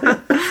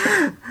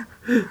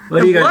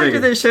 What do you guys Why reckon? do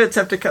their shirts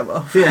have to come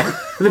off? Yeah,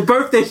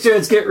 both their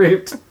shirts get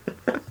ripped.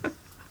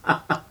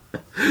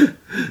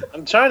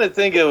 I'm trying to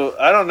think of.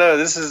 I don't know.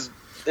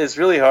 It's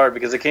really hard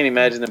because I can't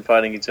imagine them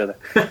fighting each other.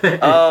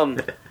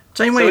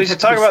 So we should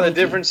talk about the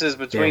differences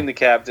between the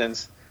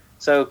captains.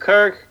 So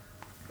Kirk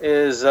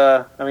is,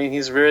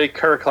 he's very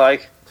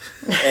Kirk-like,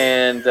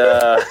 and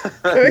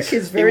Kirk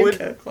is very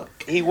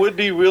Kirk-like. He would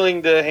be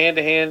willing to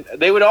hand-to-hand.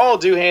 They would all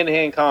do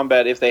hand-to-hand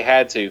combat if they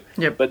had to.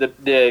 Yep.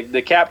 But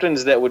the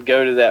captains that would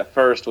go to that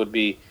first would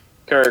be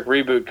Kirk,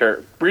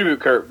 Reboot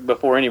Kirk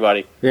before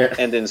anybody,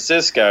 and then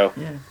Cisco.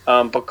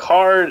 Yeah.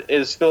 Picard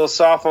is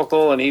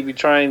philosophical, and he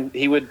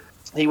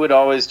would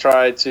always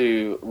try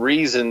to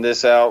reason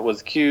this out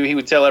with Q. He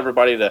would tell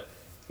everybody to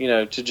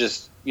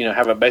just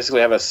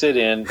have a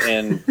sit-in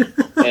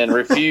and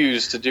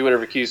refuse to do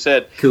whatever Q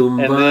said.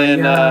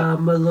 Kumbaya,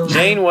 and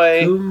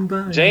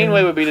then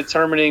Janeway would be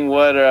determining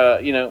what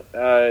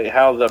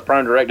how the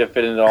Prime Directive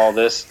fit into all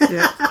this,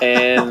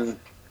 and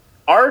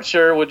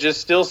Archer would just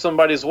steal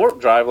somebody's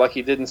warp drive like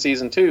he did in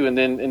season 2, and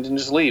then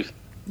just leave.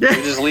 He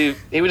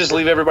would just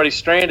leave everybody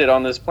stranded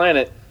on this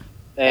planet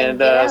and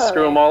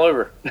screw them all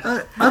over.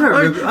 I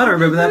don't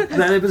remember that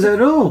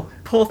episode at all.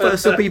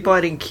 Porthos will be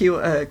biting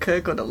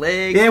Kirk on the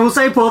leg. Yeah, we'll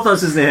say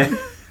Porthos is there.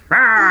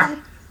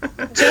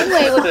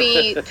 Janeway would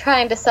be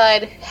trying to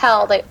decide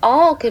how they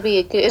all could be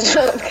a good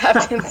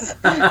captains.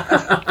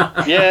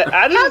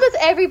 How does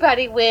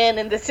everybody win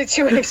in this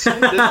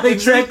situation?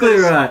 Exactly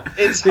right.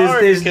 It's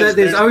hard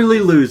there's only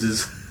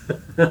losers.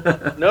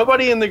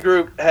 Nobody in the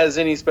group has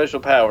any special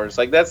powers.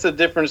 Like, that's the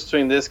difference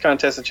between this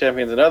Contest of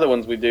Champions and other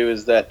ones we do,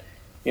 is that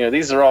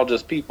these are all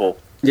just people.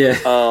 Yeah.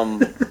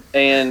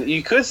 And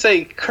you could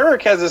say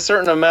Kirk has a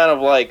certain amount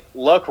of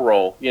luck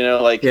roll.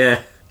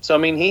 Yeah. So,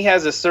 he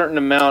has a certain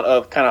amount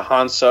of kind of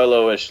Han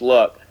Solo-ish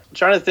luck. I'm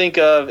trying to think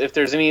of if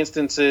there's any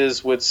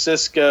instances with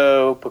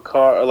Cisco,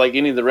 Picard, or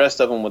any of the rest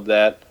of them with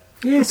that.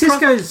 Yeah,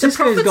 Cisco's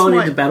gone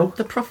into battle.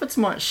 The Prophets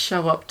might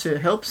show up to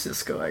help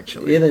Cisco,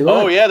 actually. Yeah, they might.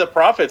 Oh, yeah, the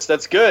Prophets.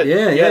 That's good.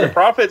 Yeah. The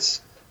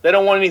Prophets, they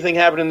don't want anything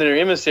happening to their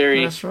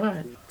emissary. That's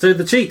right. So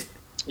the cheat.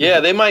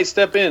 Yeah, they might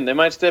step in. They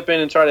might step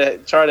in and try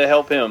to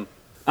help him.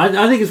 I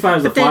think as far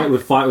as the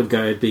fight would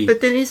go, it'd be...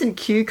 But then isn't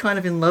Q kind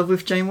of in love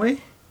with Janeway?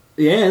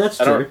 Yeah, that's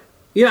true.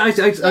 Yeah, I'm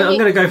going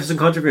to go for some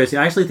controversy.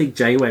 I actually think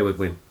Janeway would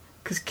win.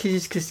 Because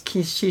she's Q's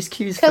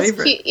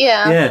favourite.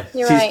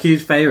 She's right.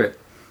 Q's favourite.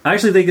 I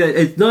actually think that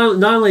it's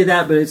not only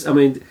that, but it's,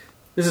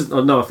 this is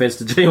no offence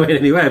to Janeway in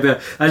any way,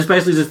 but I just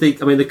basically think,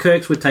 the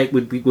Kirks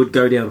would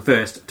go down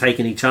first,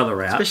 taking each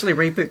other out. Especially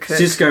Reboot Kirk.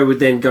 Cisco would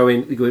then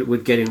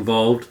would get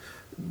involved.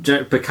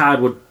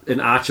 Picard and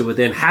Archer would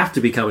then have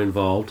to become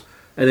involved,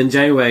 and then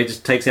Janeway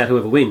just takes out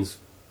whoever wins.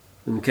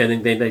 And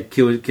then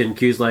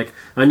Q's like,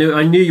 I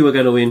knew you were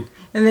going to win.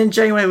 And then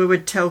Janeway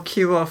would tell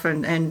Q off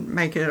and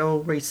make it all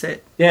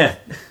reset. Yeah.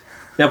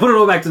 Now put it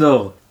all back to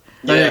normal.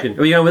 Yeah.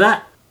 Are you going with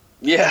that?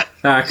 Yeah.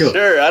 All right, cool.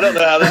 Sure. I don't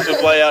know how this would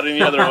play out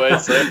any other way.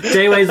 So.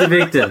 Janeway's the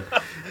victim.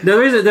 Now,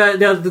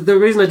 the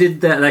reason I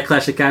did that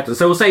Clash of Captains,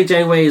 so we'll say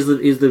Janeway is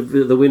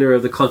the winner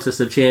of the Contest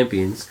of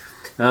Champions.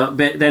 But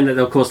then it,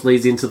 of course,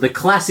 leads into the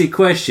classic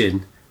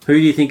question: who do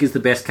you think is the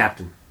best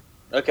captain?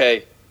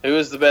 Okay. Who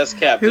is the best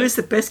captain? Who is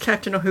the best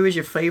captain, or who is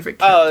your favourite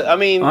captain?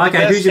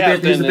 Who's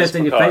the best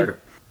and your favourite?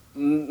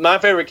 My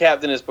favourite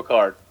captain is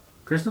Picard.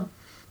 Crystal?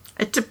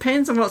 It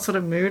depends on what sort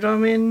of mood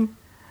I'm in.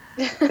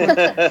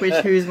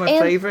 Who's my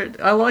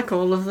favourite? I like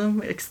all of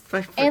them.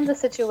 And the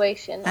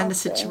situation. And the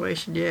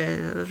situation,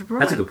 yeah. Right.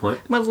 That's a good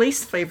point. My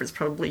least favourite's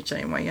probably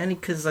Janeway, only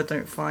because I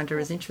don't find her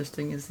as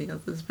interesting as the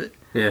others. But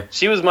yeah,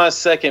 she was my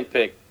second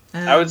pick.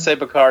 I would say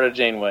Picard or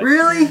Janeway.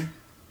 Really?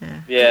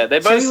 Yeah, they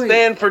both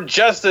stand for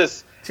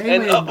justice.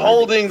 And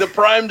upholding the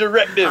Prime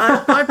Directive.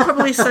 I'd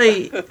probably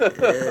say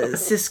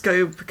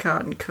Cisco,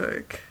 Picard, and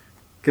Kirk.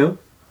 Cool.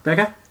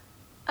 Becca?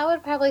 I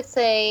would probably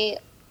say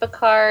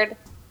Picard,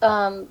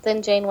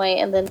 then Janeway,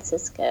 and then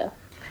Cisco.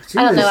 Jeez.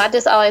 I don't know. I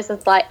just always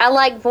I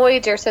like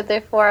Voyager, so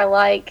therefore I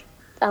like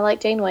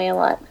Janeway a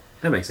lot.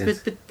 That makes sense.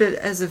 But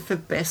for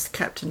best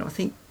captain, I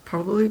think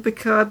Probably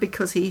Picard,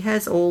 because he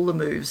has all the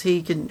moves.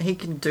 He can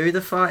do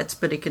the fights,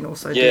 but he can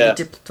also do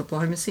the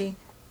diplomacy.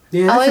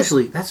 Yeah,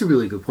 that's a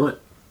really good point.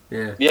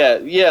 Yeah.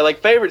 Yeah.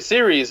 Like favorite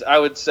series, I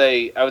would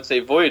say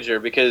Voyager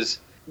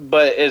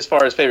but as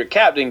far as favorite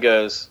captain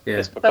goes,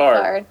 it's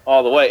Picard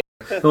all the way.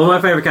 Well,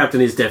 my favorite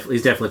captain is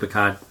definitely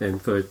Picard,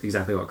 and for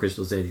exactly what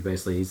Crystal said,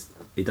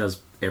 he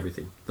does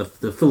everything. The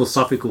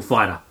philosophical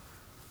fighter.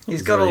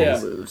 He's got all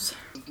the moves.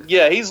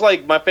 Yeah, he's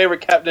like my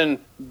favorite captain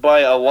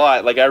by a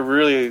lot. Like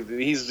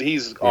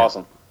he's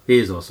awesome. He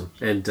is awesome.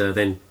 And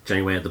then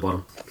Janeway at the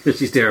bottom.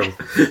 She's terrible.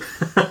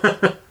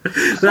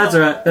 That's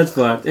alright, that's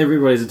fine.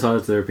 Everybody's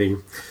entitled to their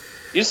opinion.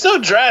 You're so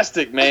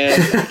drastic, man.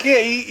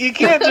 You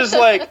can't just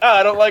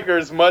I don't like her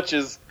as much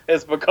as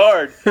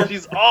Picard.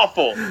 She's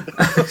awful.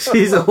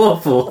 She's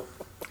awful.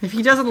 If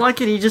he doesn't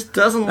like it, he just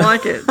doesn't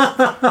like it.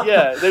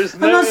 Yeah, there's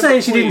no. I'm not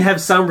saying she didn't have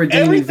some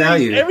redeeming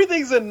value.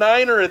 Everything's a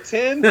 9 or a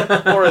 10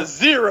 or a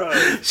 0.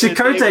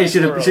 Chakotay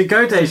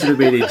should have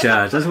been in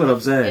charge. That's what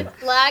I'm saying. It's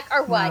black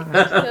or white.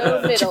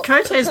 No middle.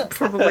 Chakotay's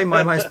probably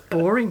my most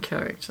boring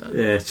character.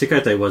 Yeah,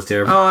 Chakotay was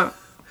terrible. Oh,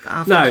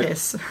 after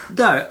Kes.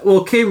 No.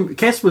 Well,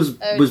 Kes was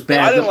bad.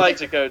 I didn't like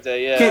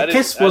Chakotay. Yeah,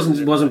 Kes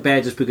wasn't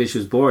bad just because she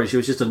was boring. She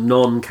was just a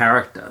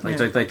non-character.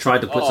 They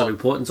tried to put some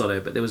importance on her,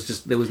 but there was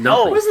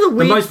nothing.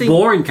 The most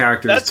boring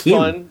character is Kim.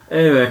 Fun.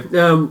 Anyway,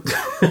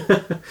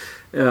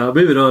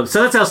 moving on.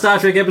 So that's our Star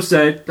Trek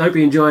episode. Hope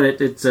you enjoyed it.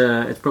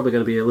 It's probably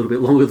going to be a little bit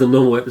longer than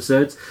normal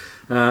episodes.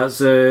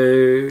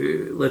 So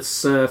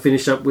let's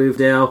finish up with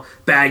our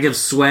bag of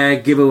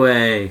swag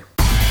giveaway.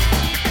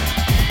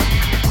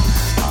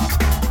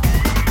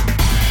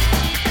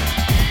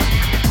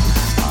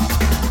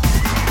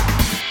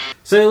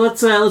 So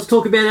let's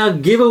talk about our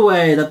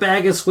giveaway, the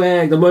bag of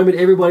swag, the moment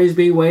everybody's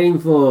been waiting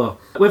for.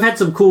 We've had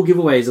some cool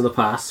giveaways in the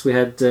past. We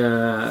had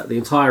the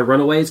entire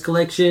Runaways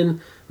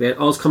collection, we had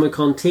Oz Comic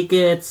Con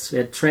tickets, we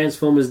had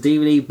Transformers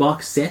DVD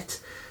box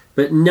set,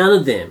 but none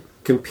of them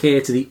compare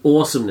to the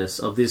awesomeness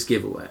of this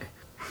giveaway.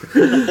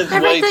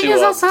 Everything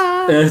is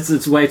awesome.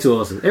 It's way too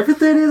awesome.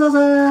 Everything is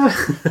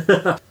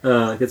awesome.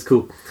 It's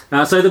cool.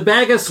 So the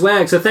bag of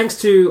swag. So thanks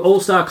to All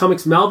Star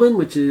Comics Melbourne,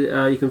 which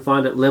you can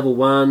find at level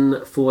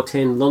 1,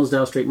 410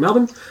 Lonsdale Street,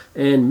 Melbourne,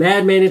 and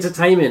Madman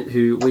Entertainment,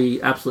 who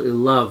we absolutely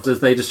love. As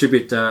they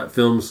distribute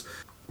films,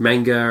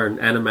 manga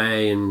and anime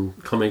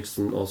and comics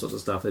and all sorts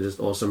of stuff. They're just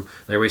awesome.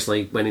 They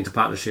recently went into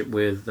partnership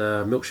with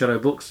Milk Shadow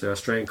Books, their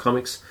Australian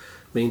comics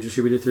being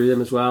distributed through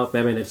them as well.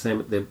 Madman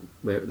Entertainment,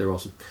 they're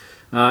awesome.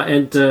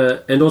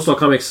 And also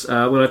comics.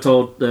 When I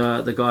told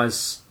the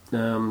guys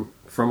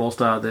from All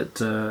Star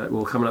that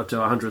we're coming up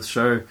to our 100th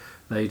show,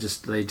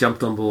 they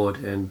jumped on board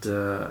and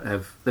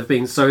they've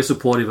been so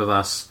supportive of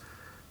us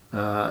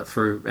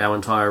through our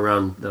entire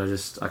run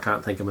that I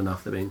can't thank them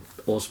enough. They've been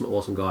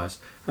awesome guys.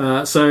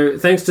 So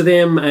thanks to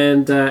them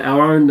and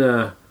our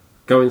own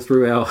going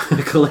through our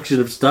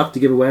collection of stuff to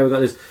give away. We've got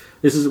this.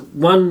 This is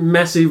one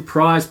massive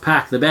prize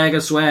pack, the bag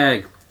of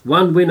swag.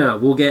 One winner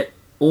will get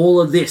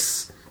all of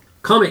this.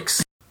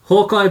 Comics,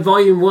 Hawkeye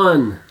Volume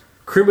 1,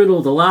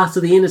 Criminal, The Last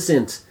of the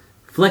Innocent,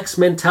 Flex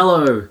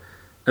Mentallo,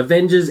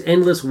 Avengers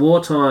Endless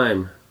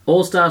Wartime,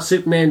 All-Star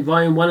Superman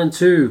Volume 1 and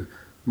 2,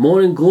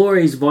 Morning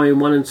Glories Volume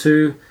 1 and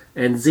 2,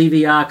 and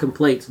ZVR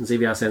Complete. And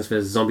ZVR stands for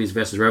Zombies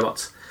vs.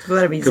 Robots. Well,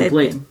 that'll be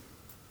Complete. Z-Bin.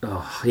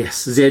 Oh,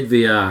 yes,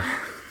 ZVR.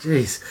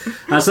 Jeez.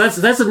 So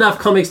that's enough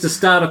comics to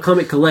start a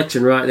comic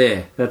collection right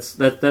there. That's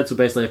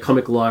basically a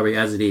comic library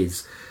as it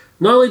is.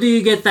 Not only do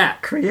you get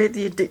that, create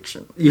the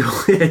addiction. Yeah,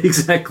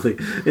 exactly.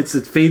 It's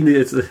feeding.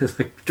 It's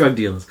like drug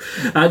dealers.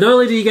 Not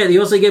only do you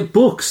also get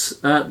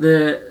books.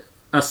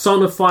 A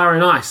Son of Fire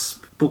and Ice,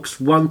 books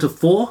 1 to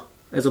 4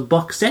 as a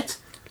box set.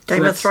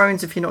 Game of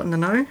Thrones, if you're not in the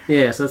know.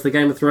 Yeah, so that's the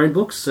Game of Thrones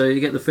books. So you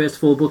get the first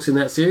 4 books in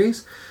that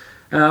series.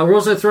 We're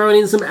also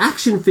throwing in some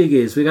action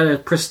figures. We got a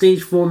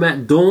prestige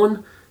format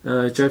Dawn,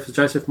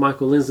 Joseph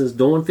Michael Linsner's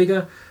Dawn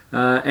figure,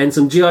 and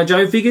some G.I.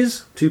 Joe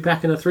figures,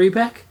 2-pack and a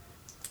 3-pack.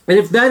 And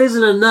if that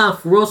isn't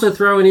enough, we're also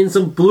throwing in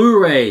some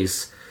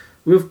Blu-rays.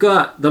 We've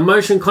got the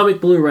motion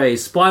comic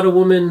Blu-rays,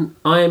 Spider-Woman,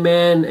 Iron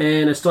Man,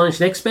 and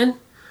Astonishing X-Men,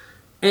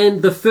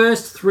 and the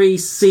first 3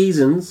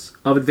 seasons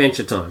of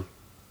Adventure Time.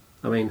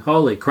 I mean,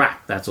 holy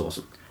crap, that's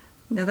awesome.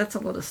 Now, that's a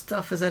lot of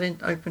stuff. Is that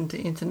open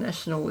to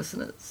international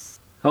listeners?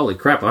 Holy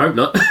crap, I hope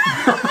not.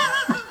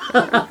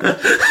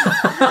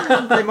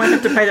 They might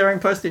have to pay their own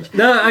postage.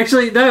 No,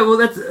 actually, no. Well,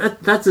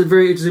 that's a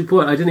very interesting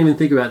point. I didn't even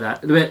think about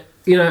that. But,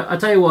 I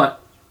tell you what,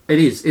 it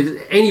is.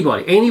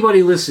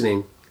 Anybody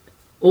listening,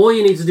 all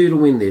you need to do to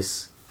win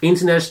this,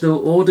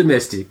 international or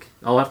domestic,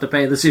 I'll have to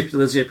pay the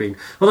shipping.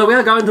 Although we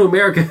are going to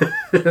America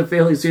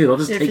fairly soon. I'll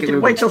just take it.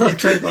 Wait till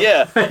October.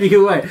 Yeah, you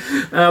can wait.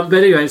 But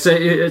anyway, so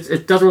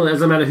it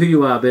doesn't matter who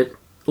you are, but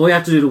all you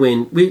have to do to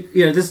win.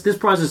 This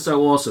prize is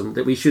so awesome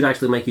that we should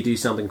actually make you do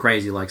something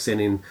crazy, like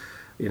send in,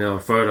 a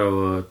photo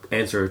or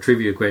answer a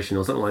trivia question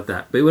or something like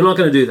that. But we're not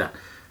going to do that.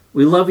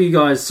 We love you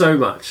guys so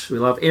much. We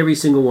love every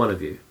single one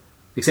of you,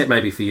 except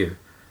maybe for you.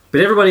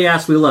 But everybody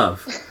else we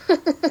love.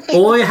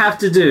 All you have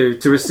to do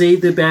to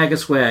receive the bag of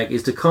swag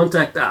is to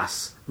contact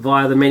us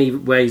via the many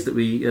ways that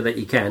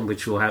you can,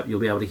 which you'll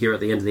be able to hear at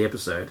the end of the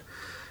episode.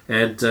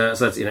 And so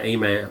that's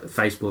email,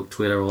 Facebook,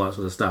 Twitter, all that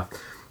sort of stuff.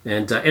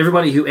 And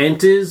everybody who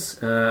enters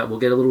will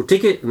get a little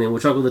ticket, and then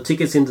we'll chuck all the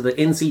tickets into the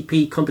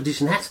NCP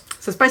competition hat.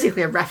 So it's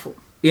basically a raffle.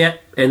 Yeah,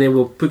 and then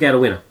we'll pick out a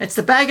winner. It's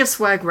the Bag of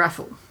Swag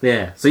raffle.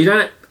 Yeah, so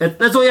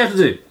that's all you have to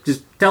do.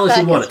 Just tell us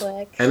you want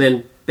it, and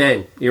then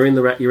bang, you're in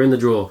the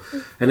draw,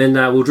 and then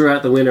we'll draw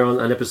out the winner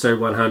on episode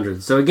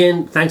 100. So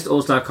again, thanks to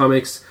All Star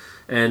Comics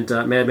and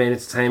Madman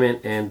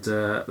Entertainment, and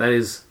that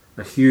is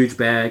a huge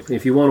bag.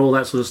 If you want all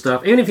that sort of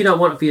stuff, even if you don't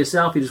want it for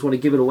yourself, you just want to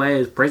give it away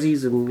as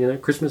prezzies, and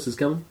Christmas is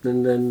coming,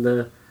 and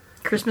then.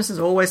 Christmas is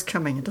always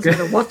coming. It doesn't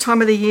matter what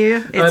time of the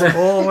year, it's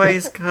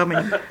always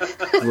coming.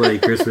 Bloody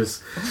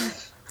Christmas.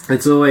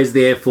 It's always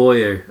there for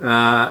you.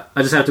 I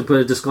just have to put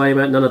a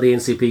disclaimer, none of the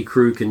NCP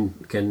crew can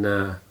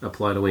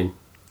apply to win.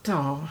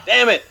 Oh.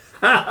 Damn it!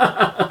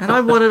 And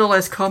I wanted all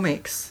those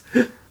comics.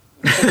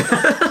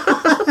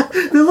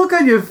 The look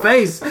on your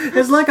face,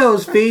 it's like I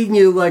was feeding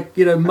you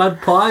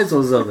mud pies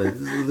or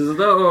something.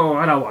 Oh,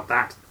 I don't want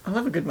that. I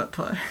love a good mud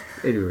pie.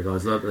 Everyone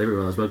loves mud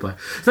pie.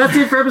 So that's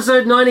it for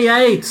episode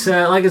 98.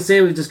 Like I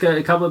said, we've just got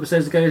a couple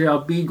episodes to go to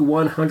our big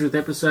 100th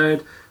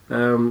episode.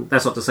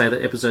 That's not to say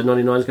that episode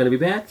 99 is going to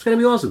be bad. It's going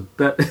to be awesome.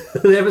 But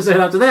the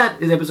episode after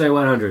that is episode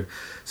 100.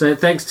 So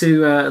thanks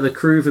to the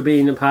crew for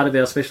being a part of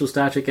our special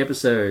Star Trek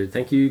episode.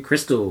 Thank you,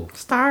 Crystal.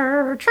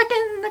 Star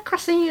Trekking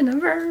across the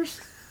universe.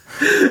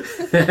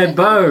 And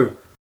Bo.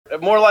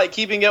 More like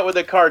keeping up with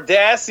the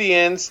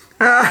Kardashians.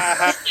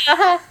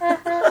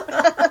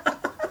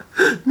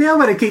 Now I'm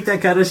going to keep that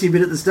Kardashian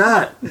bit at the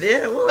start.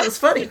 Yeah, well, that's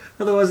funny.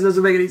 Otherwise it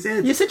doesn't make any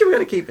sense. You said you were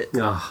going to keep it.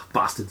 Oh,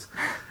 bastards.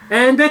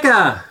 And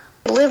Becca.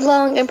 Live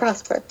long and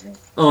prosper.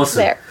 Awesome.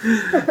 There.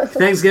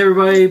 Thanks,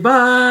 everybody.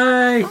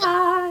 Bye.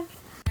 Bye.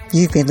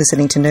 You've been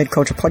listening to Nerd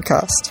Culture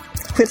Podcast.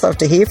 We'd love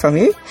to hear from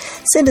you.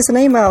 Send us an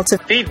email to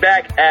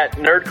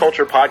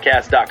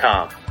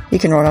feedback@nerdculturepodcast.com. You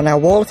can write on our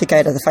wall if you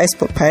go to the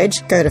Facebook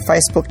page. Go to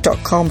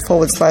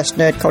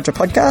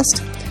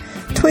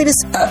facebook.com/nerdculturepodcast. Tweet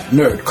us at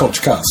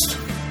NerdCultureCast.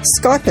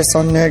 Skype us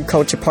on Nerd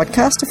Culture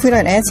Podcast. If we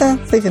don't answer,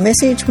 leave a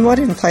message. We might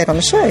even play it on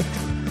the show.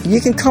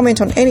 You can comment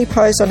on any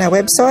post on our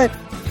website,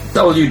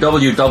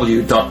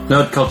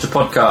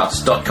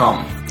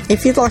 www.nerdculturepodcast.com.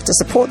 If you'd like to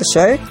support the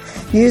show,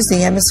 use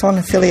the Amazon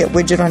affiliate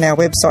widget on our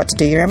website to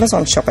do your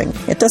Amazon shopping.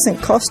 It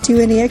doesn't cost you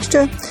any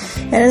extra,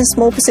 and a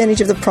small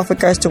percentage of the profit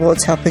goes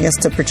towards helping us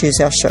to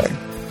produce our show.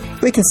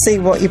 We can see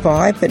what you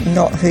buy, but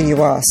not who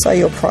you are, so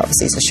your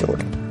privacy is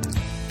assured.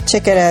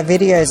 Check out our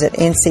videos at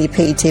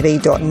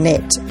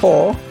ncptv.net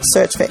or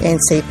search for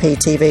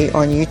ncptv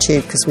on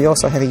YouTube, because we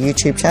also have a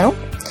YouTube channel.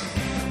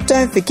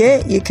 Don't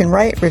forget, you can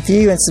rate,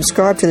 review and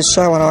subscribe to the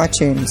show on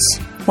iTunes.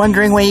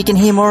 Wondering where you can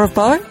hear more of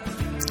Bo?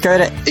 Go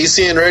to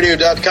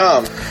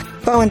ecnradio.com.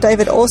 Bo and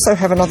David also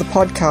have another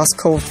podcast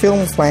called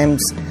Film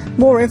Flams.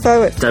 More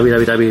info at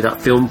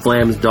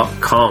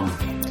www.filmflams.com.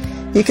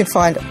 You can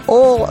find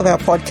all of our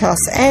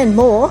podcasts and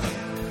more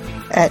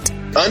at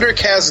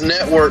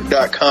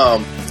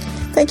undercastnetwork.com.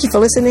 Thank you for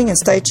listening and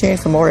stay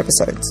tuned for more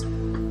episodes.